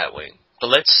course Batwing. But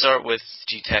let's start with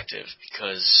Detective,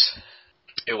 because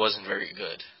it wasn't very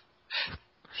good.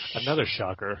 Another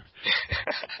shocker.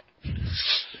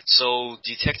 So,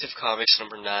 Detective Comics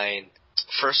number 9,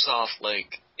 first off,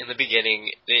 like, in the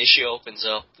beginning, the issue opens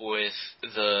up with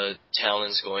the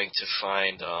Talons going to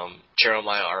find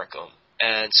Jeremiah Arkham.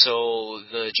 And so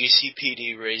the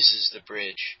GCPD raises the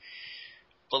bridge.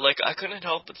 But, like, I couldn't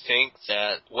help but think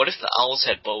that, what if the Owls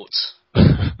had boats?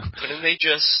 Couldn't they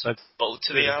just boat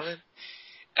to the island?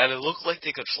 And it looked like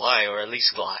they could fly, or at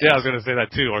least glide. Yeah, I was going to say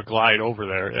that too, or glide over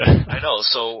there. Yeah. I know,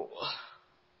 so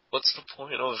what's the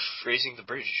point of raising the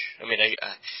bridge? I mean,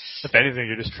 if anything,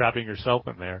 you're just trapping yourself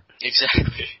in there.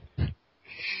 Exactly. And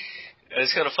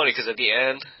it's kind of funny, because at the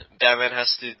end, Batman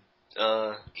has to,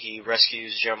 he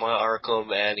rescues Jeremiah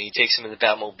Arkham, and he takes him in the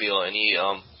Batmobile, and he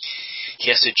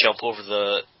has to jump over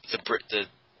the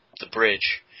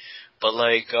bridge. But,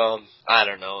 like, I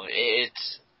don't know,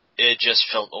 it just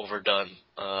felt overdone.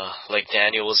 Like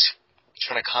Daniel was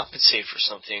trying to compensate for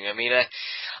something. I mean,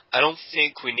 I don't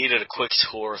think we needed a quick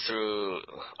tour through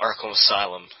Arkham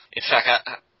Asylum. In fact,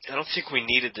 I don't think we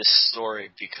needed this story,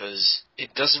 because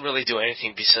it doesn't really do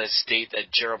anything besides state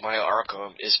that Jeremiah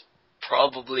Arkham is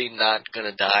probably not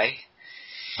gonna die.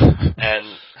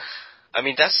 And, I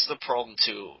mean, that's the problem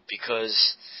too,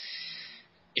 because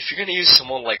if you're gonna use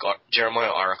someone like Jeremiah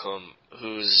Arkham,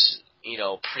 who's, you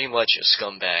know, pretty much a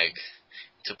scumbag,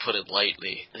 to put it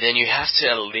lightly, then you have to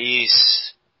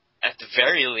at the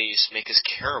very least, make us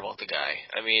care about the guy.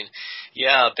 I mean,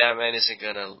 yeah, Batman isn't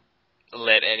gonna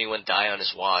let anyone die on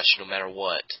his watch, no matter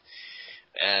what,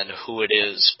 and who it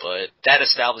is, but that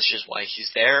establishes why he's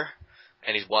there,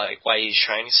 and why he's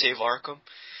trying to save Arkham.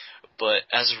 But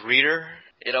as a reader,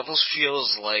 it almost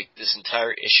feels like this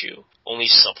entire issue only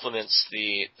supplements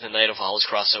the Night of Owls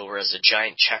crossover as a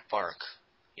giant checkmark,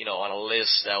 you know, on a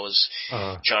list that was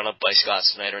drawn up by Scott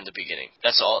Snyder in the beginning.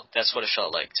 That's all. That's what it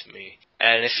felt like to me.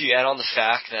 And if you add on the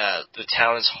fact that the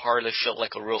Talons hardly felt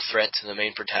like a real threat to the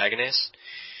main protagonist,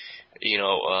 you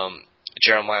know,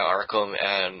 Jeremiah Arkham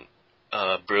and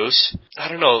Bruce, I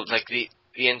don't know, like the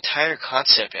entire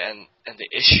concept and the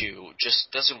issue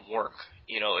just doesn't work.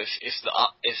 You know, if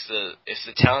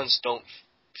the Talons don't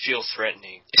feel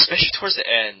threatening, especially towards the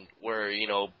end where, you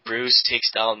know, Bruce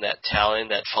takes down that Talon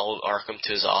that followed Arkham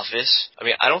to his office. I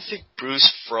mean, I don't think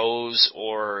Bruce froze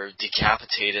or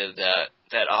decapitated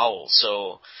that owl.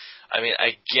 So, I mean,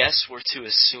 I guess we're to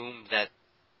assume that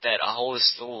that owl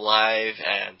is still alive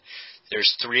and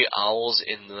there's 3 owls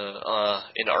in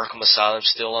Arkham Asylum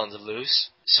still on the loose.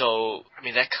 So, I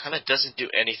mean, that kind of doesn't do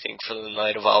anything for the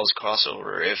Night of Owls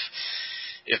crossover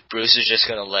if Bruce is just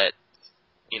going to let,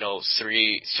 you know,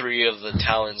 three of the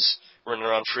Talons run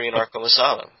around free in Arkham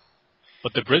Asylum.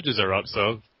 But the bridges are up,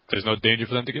 so there's no danger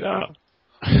for them to get out.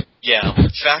 Yeah,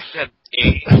 the fact that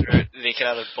they can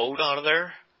either boat out of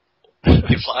there or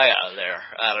they fly out of there,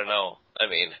 I don't know. I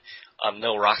mean, I'm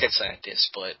no rocket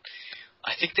scientist, but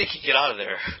I think they can get out of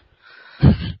there.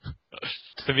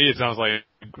 To me, it sounds like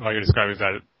how you're describing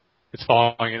that it's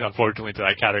falling, unfortunately, to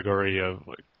that category of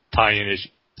like, tie-in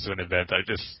issues to an event.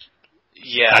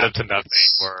 Add up to nothing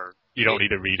where you don't need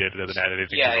to read it. It doesn't add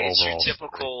anything to the overall. Yeah, it's your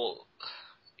typical...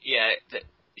 Yeah,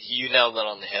 you nailed it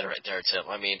on the head right there, Tim.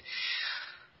 I mean,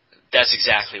 that's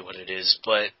exactly what it is.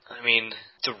 But, I mean,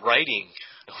 the writing...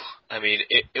 I mean,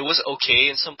 it was okay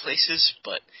in some places,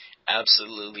 but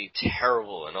absolutely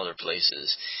terrible in other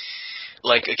places.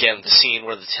 Like, again, the scene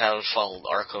where the Talon followed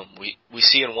Arkham. We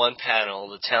see in one panel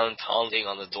the Talon pounding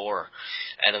on the door,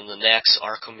 and in the next,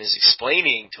 Arkham is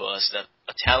explaining to us that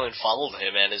a Talon followed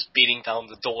him and is beating down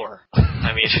the door.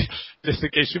 I mean... Just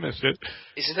in case you missed it.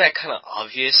 Isn't that kind of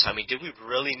obvious? I mean, did we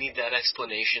really need that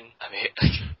explanation? I mean,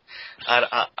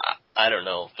 I don't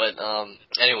know. But,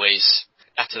 anyways,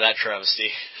 after that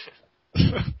travesty...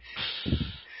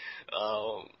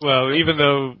 Well, even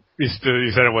though you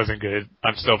said it wasn't good,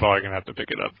 I'm still probably going to have to pick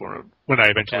it up for when I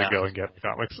eventually go and get the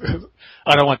comics.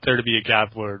 I don't want there to be a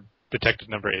gap where Detective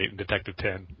number 8 and Detective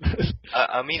 10.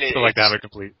 I mean, I like to have it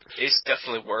complete. It's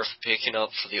definitely worth picking up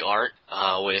for the art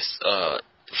with, of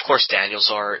course,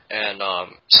 Daniel's art and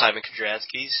Simon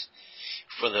Kudranski's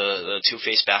for the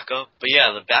Two-Face backup. But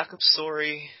yeah, the backup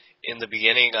story in the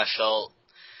beginning I felt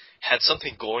had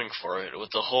something going for it,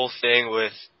 with the whole thing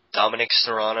with Dominic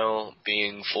Serrano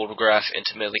being photographed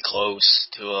intimately close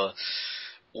to a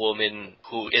woman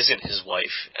who isn't his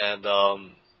wife, and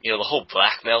you know, the whole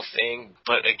blackmail thing.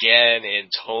 But again, in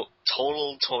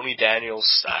total Tony Daniels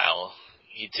style,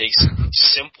 he takes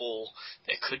simple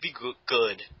that could be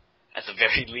good, at the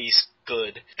very least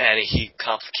good, and he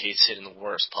complicates it in the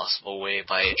worst possible way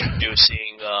by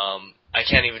introducing I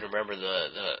can't even remember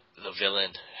the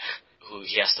villain who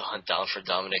he has to hunt down for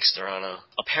Dominic Serrano.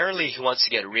 Apparently he wants to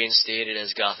get reinstated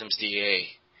as Gotham's DA,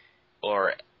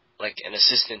 or like an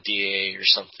assistant DA or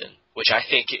something, which I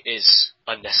think is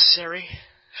unnecessary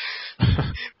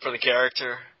for the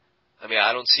character. I mean,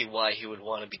 I don't see why he would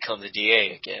want to become the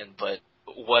DA again, but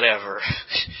whatever.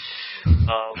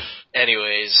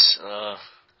 Anyways,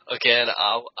 again,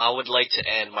 I would like to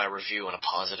end my review on a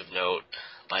positive note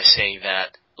by saying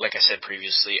that, like I said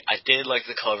previously, I did like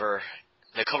the cover.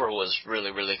 The cover was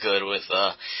really, really good with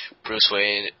Bruce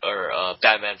Wayne or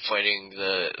Batman fighting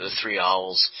the 3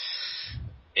 owls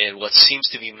in what seems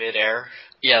to be midair.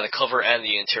 Yeah, the cover and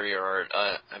the interior art.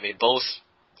 I mean, both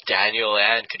Daniel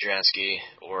and Kudransky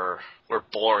were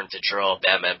born to draw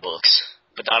Batman books,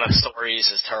 but not on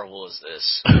stories as terrible as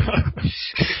this.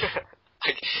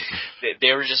 Like,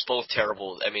 they were just both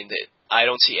terrible. I mean, I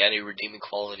don't see any redeeming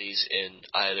qualities in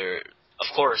either.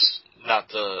 Of course, not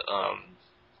the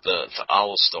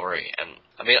owl story. And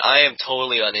I mean, I am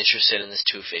totally uninterested in this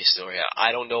Two-Face story.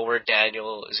 I don't know where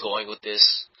Daniel is going with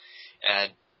this,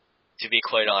 and to be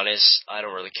quite honest, I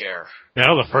don't really care.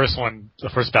 Yeah, the first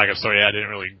backup story, didn't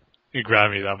really grab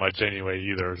me that much anyway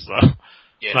either, so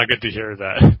it's not good to hear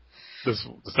that the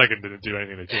second didn't do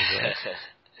anything to change that.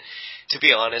 To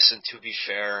be honest, and to be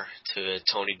fair to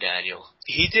Tony Daniel,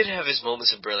 he did have his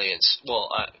moments of brilliance. Well,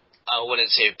 I wouldn't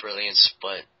say brilliance,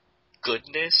 but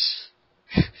goodness?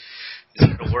 Is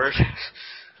that a word?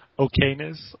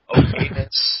 Okayness?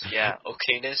 Okayness, yeah,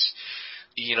 okayness.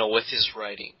 You know, with his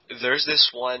writing. There's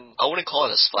this one, I wouldn't call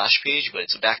it a splash page, but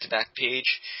it's a back-to-back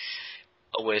page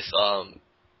with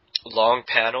long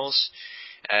panels,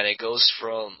 and it goes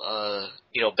from,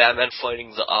 Batman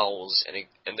fighting the owls, and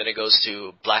then it goes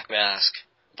to Black Mask.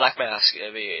 Black Mask,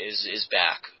 I mean, is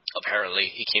back,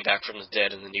 apparently. He came back from the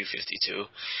dead in the New 52.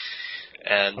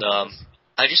 And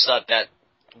I just thought that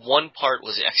one part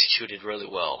was executed really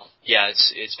well. Yeah,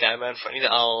 it's Batman fighting the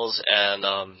owls,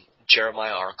 and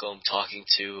Jeremiah Arkham talking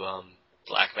to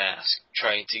Black Mask,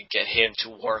 trying to get him to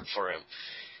work for him,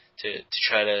 to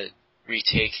try to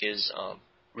retake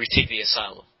the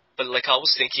asylum. But like I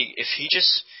was thinking,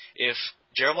 if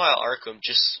Jeremiah Arkham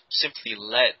just simply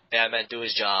let Batman do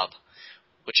his job,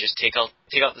 which is take out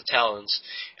the Talons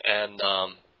and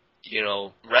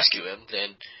rescue him,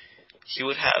 then he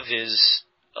would have his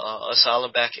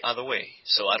asylum back out of the way.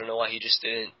 So I don't know why he just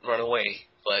didn't run away,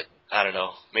 but I don't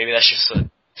know. Maybe that's just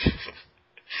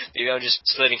maybe I'm just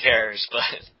splitting hairs, but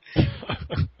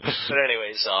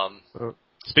anyways,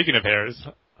 speaking of hairs,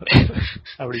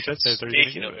 how many chest hairs are you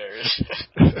speaking of hairs,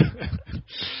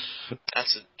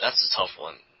 that's a tough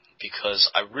one because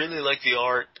I really like the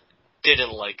art,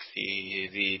 didn't like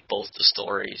both the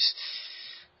stories.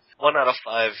 1 out of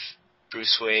 5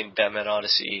 Bruce Wayne Batman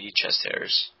Odyssey chest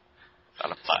hairs.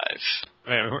 Out of 5.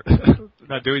 Man, we're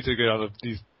not doing too good on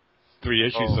these 3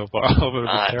 issues so far. All of them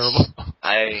have been terrible.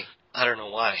 I don't know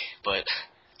why, but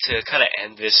to kind of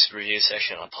end this review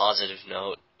section on a positive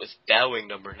note with Batwing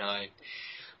number 9,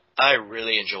 I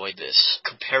really enjoyed this.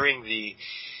 Comparing the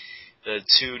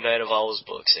 2 Night of Owls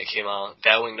books that came out,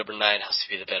 Batwing number 9 has to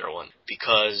be the better one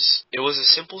because it was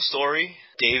a simple story.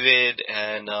 David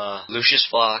and Lucius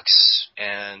Fox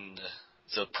and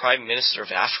the Prime Minister of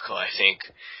Africa, I think,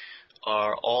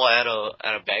 are all at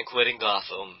a banquet in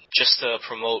Gotham just to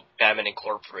promote Batman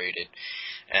Incorporated,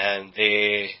 and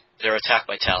they're attacked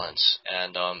by Talons,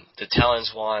 and the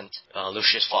Talons want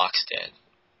Lucius Fox dead,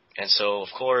 and so of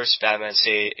course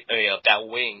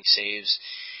Batwing saves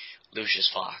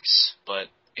Lucius Fox, but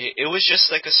it was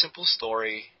just like a simple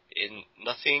story,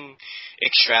 nothing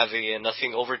extravagant,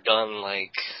 nothing overdone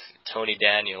like Tony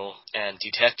Daniel and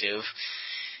Detective.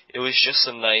 It was just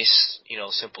a nice,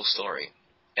 simple story.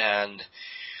 And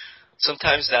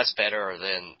sometimes that's better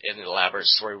than an elaborate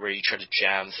story where you try to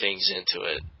jam things into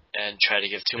it and try to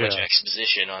give too much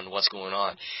exposition on what's going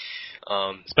on.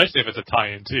 Especially if it's a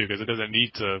tie-in, too, because it doesn't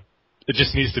need to... It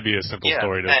just needs to be a simple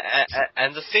story.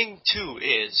 And the thing, too,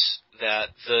 is that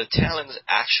the Talons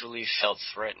actually felt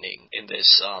threatening in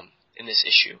this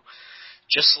issue.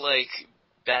 Just like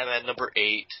Batman number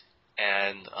 8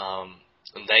 and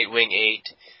Nightwing 8,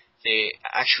 they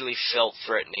actually felt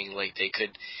threatening, like they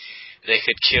could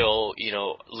kill,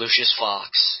 Lucius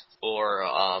Fox or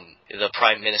the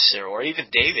Prime Minister or even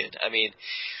David. I mean,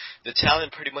 the Talon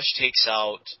pretty much takes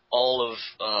out all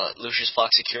of Lucius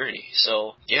Fox security.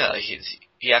 So yeah,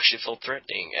 he actually felt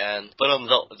threatening. But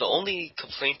the only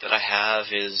complaint that I have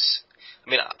is, I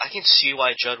mean, I can see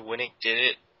why Judd Winnick did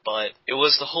it, but it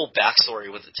was the whole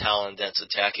backstory with the Talon that's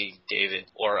attacking David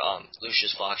or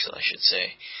Lucius Fox, I should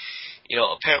say.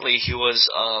 Apparently he was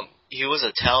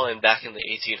a Talon back in the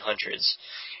 1800s,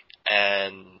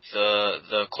 and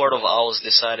the Court of Owls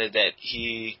decided that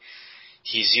he's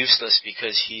useless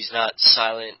because he's not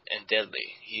silent and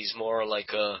deadly. He's more like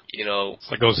a,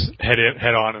 Like goes head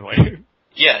on and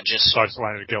just starts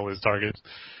trying to kill his targets.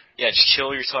 Yeah, just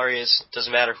kill your targets.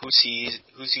 Doesn't matter who sees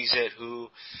it, who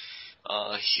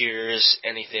hears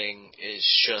anything.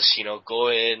 It's just, go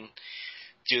in,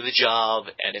 do the job,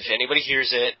 and if anybody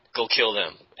hears it, go kill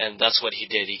them. And that's what he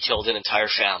did. He killed an entire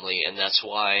family, and that's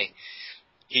why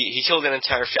he killed an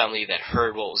entire family that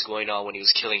heard what was going on when he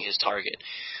was killing his target.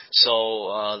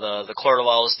 So the Court of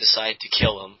Owls decided to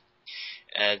kill him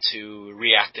and to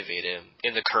reactivate him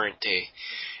in the current day.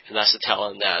 And that's the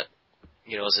Talon that,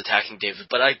 is attacking David.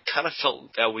 But I kind of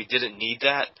felt that we didn't need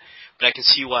that. But I can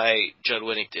see why Judd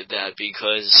Winnick did that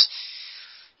because...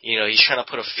 he's trying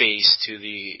to put a face to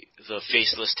the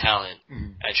faceless Talon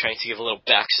and trying to give a little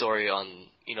backstory on,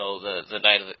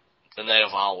 the Night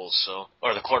of Owls,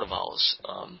 or the Court of Owls.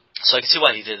 So I can see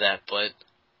why he did that, but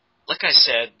like I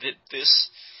said, this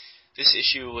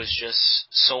issue was just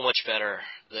so much better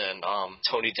than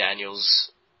Tony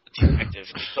Daniel's Detective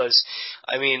because,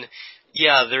 I mean,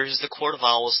 yeah, there's the Court of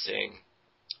Owls thing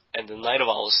and the Night of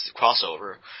Owls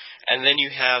crossover, and then you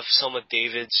have some of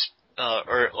David's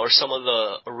or some of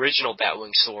the original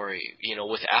Batwing story,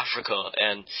 with Africa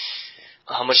and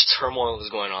how much turmoil was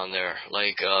going on there.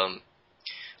 Like,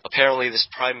 apparently this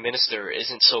Prime Minister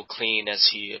isn't so clean as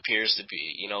he appears to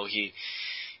be.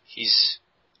 He's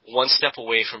one step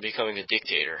away from becoming a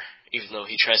dictator, even though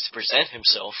he tries to present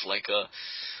himself like a,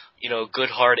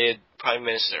 good-hearted Prime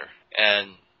Minister.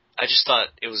 And I just thought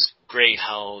it was great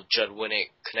how Judd Winnick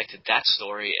connected that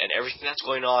story and everything that's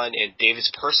going on in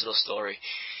David's personal story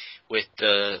with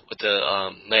the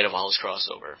Night of Owls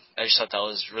crossover. I just thought that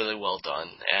was really well done,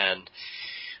 and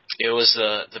it was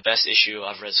the best issue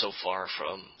I've read so far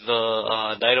from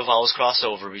the Night of Owls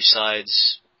crossover,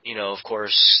 besides, of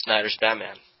course, Snyder's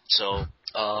Batman. So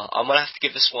I'm gonna have to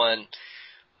give this one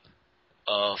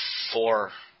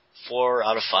 4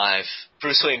 out of 5.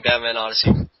 Bruce Wayne Batman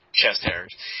Odyssey chest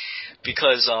hairs,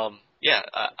 because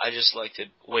I just liked it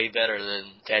way better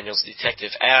than Daniel's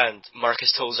Detective and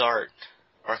Marcus Toe's art.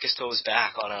 Marcus Toe is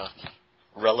back on a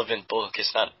relevant book.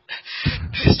 It's not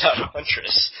pissed out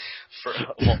Huntress for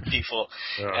all people.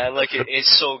 Yeah. And like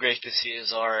it's so great to see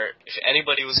his art. If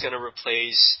anybody was gonna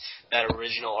replace that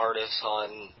original artist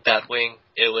on Batwing,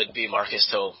 it would be Marcus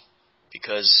Toe,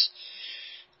 because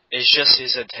it's just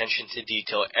his attention to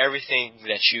detail. Everything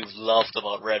that you've loved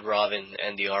about Red Robin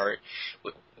and the art,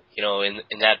 you know,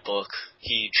 in that book,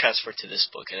 he transferred to this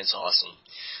book, and it's awesome.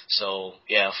 So,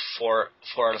 yeah, 4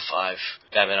 out of 5.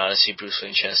 Batman Odyssey, Bruce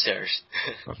Wayne, Chess Terrors.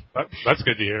 That's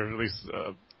good to hear. At least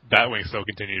Batwing still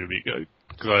continue to be good.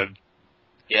 Cause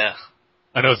yeah.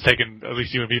 I know it's taken at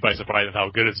least you and me by surprise at how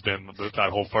good it's been with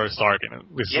that whole first arc, and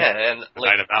at least and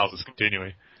Night of Owls is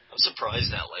continuing. I'm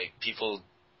surprised that like people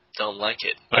don't like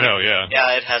it. I know, yeah.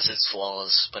 Yeah, it has its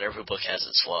flaws, but every book has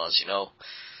its flaws, you know.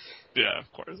 Yeah,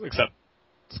 of course, except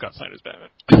Scott Snyder's Batman.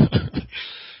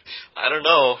 I don't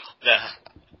know.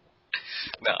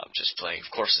 No, I'm just playing.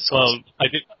 Of course, it's well. awesome.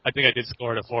 I think I did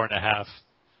score it a 4.5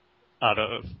 out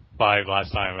of 5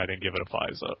 last time. I didn't give it a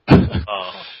 5, so.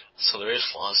 Oh, so there is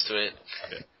flaws to it.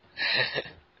 Yeah.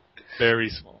 Very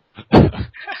small.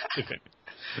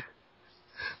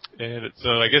 And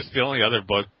so I guess the only other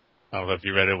book, I don't know if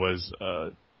you read it, was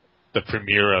the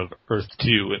premiere of Earth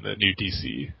 2 in the new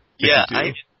DC. Yeah, I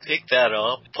did pick that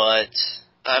up, but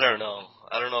I don't know.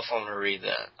 I don't know if I'm going to read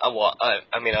that. I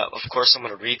mean, of course I'm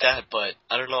going to read that, but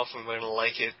I don't know if I'm going to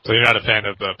like it. So you're not a fan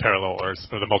of the parallel Earths,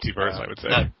 or the multiverse, I would say?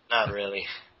 Not really.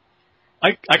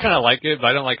 I kind of like it, but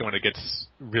I don't like it when it gets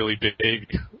really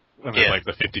big. When there's like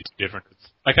the 52 different.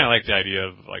 I kind of like the idea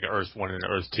of like Earth 1 and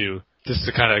Earth 2. Just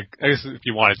to kind of, I guess if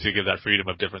you wanted to give that freedom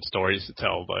of different stories to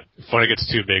tell, but when it gets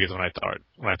too big is when I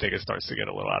think it starts to get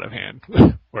a little out of hand.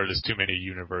 Where there's too many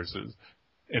universes.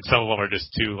 And some of them are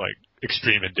just too like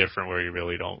extreme and different where you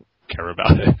really don't care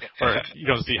about it. Or you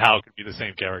don't see how it could be the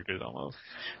same characters almost.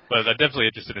 But I'm definitely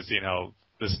interested in seeing how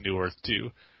this new Earth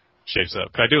 2 shapes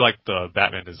up. 'Cause I do like the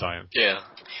Batman design. Yeah.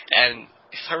 And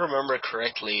if I remember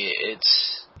correctly,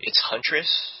 it's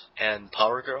Huntress and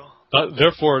Power Girl.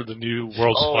 Therefore, the new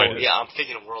World's Finest. Oh, yeah, I'm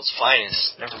thinking of World's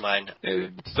Finest. Never mind.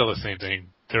 It's still the same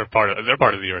thing. They're part of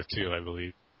the Earth 2, I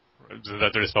believe.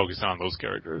 That they're just focused on those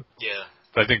characters. Yeah.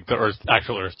 But I think the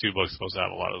actual Earth 2 book's supposed to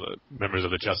have a lot of the members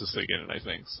of the Justice League in it, I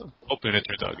think. So hoping it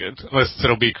turns out good. Unless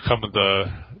it'll become the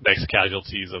next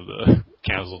casualties of the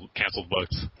canceled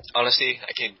books. Honestly,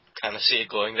 I can kind of see it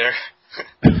going there.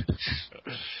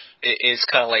 It's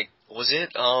kind of like, was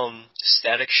it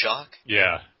Static Shock?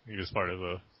 Yeah, he was part of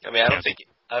the. I mean, I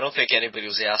don't think anybody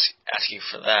was asking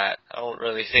for that. I don't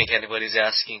really think anybody's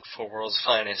asking for World's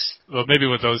Finest. Well, maybe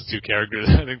with those two characters,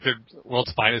 I think the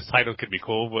World's Finest title could be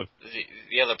cool. But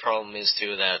the other problem is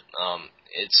too that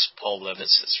it's Paul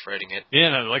Levitz that's writing it.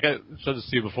 Yeah, like I said to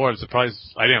you before, I'm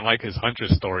surprised I didn't like his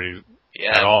Huntress story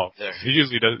at all. He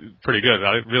usually does pretty good.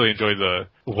 I really enjoyed the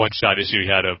one-shot issue he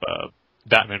had of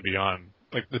Batman Beyond.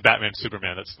 Like the Batman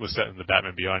Superman that was set in the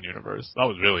Batman Beyond universe. That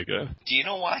was really good. Do you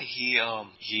know why he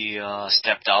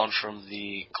stepped down from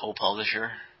the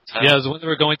co-publisher title? Yeah, it was when they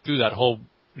were going through that whole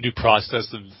new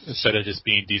process of instead of just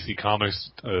being DC Comics,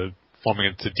 forming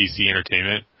into DC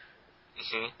Entertainment.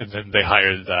 Mm-hmm. And then they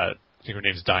hired I think her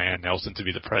name's Diane Nelson to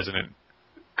be the president.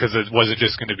 Because it wasn't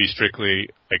just going to be strictly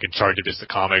like in charge of just the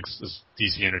comics, it's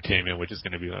DC Entertainment, which is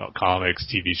going to be comics,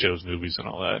 TV shows, movies, and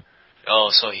all that.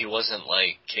 Oh, so he wasn't,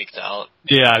 like, kicked out?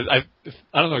 Yeah, I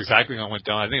don't know exactly how it went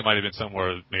down. I think it might have been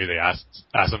somewhere maybe they asked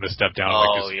him to step down.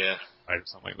 Oh, yeah. Right, or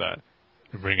something like that.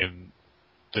 And bring in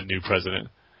the new president.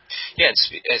 Yeah, and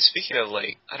speaking of,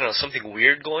 like, I don't know, something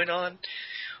weird going on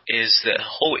is the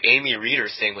whole Amy Reeder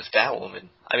thing with Batwoman.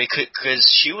 I mean, because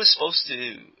she was supposed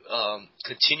to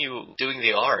continue doing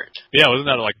the art. Yeah, wasn't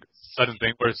that, like, a sudden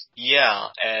thing where it's... Yeah,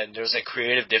 and there was, like,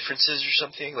 creative differences or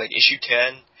something, like issue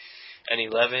 10... and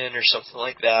 11 or something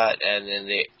like that, and then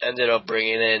they ended up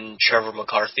bringing in Trevor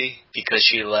McCarthy because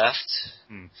she left.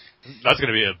 That's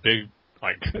going to be a big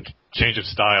change of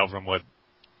style from what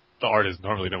the art has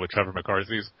normally been with Trevor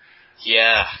McCarthy's.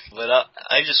 Yeah, but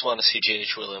I just want to see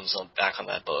J.H. Williams back on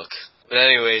that book. But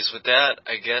anyways, with that,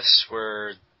 I guess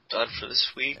we're done for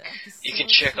this week. You can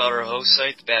check out our host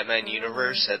site, the Batman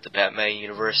Universe, at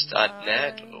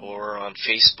thebatmanuniverse.net, or on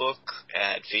Facebook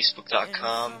at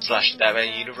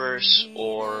facebook.com/thebatmanuniverse,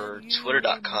 or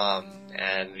twitter.com,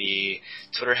 and the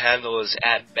Twitter handle is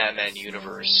at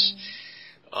 @BatmanUniverse.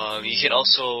 You can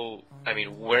also, I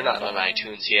mean, we're not on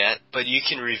iTunes yet, but you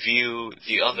can review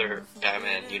the other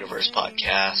Batman Universe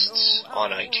podcasts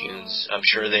on iTunes. I'm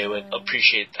sure they would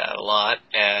appreciate that a lot,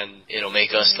 and it'll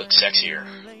make us look sexier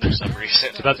for some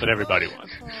reason. So that's what everybody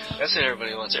wants. That's what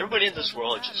everybody wants. Everybody in this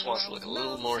world just wants to look a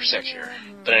little more sexier.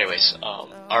 But anyways,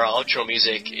 our outro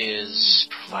music is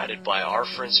provided by our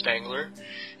friend Spangler.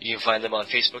 You can find them on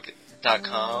Facebook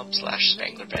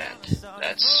Facebook.com/SpanglerBand.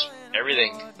 That's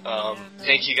everything.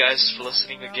 Thank you guys for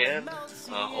listening again.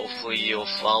 Hopefully you'll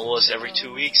follow us every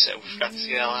 2 weeks. We forgot to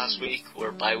say that last week. We're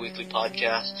a bi-weekly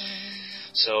podcast.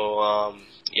 So,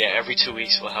 yeah, every 2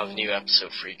 weeks we'll have a new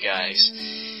episode for you guys.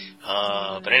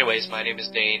 But anyways, my name is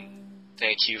Dane.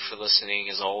 Thank you for listening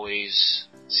as always.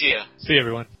 See ya. See you,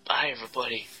 everyone. Bye,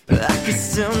 everybody. I can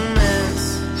still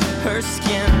miss her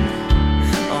skin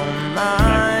on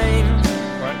mine.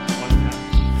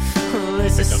 Well,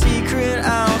 it's a secret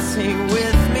I'll take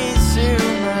with me to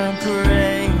my grave.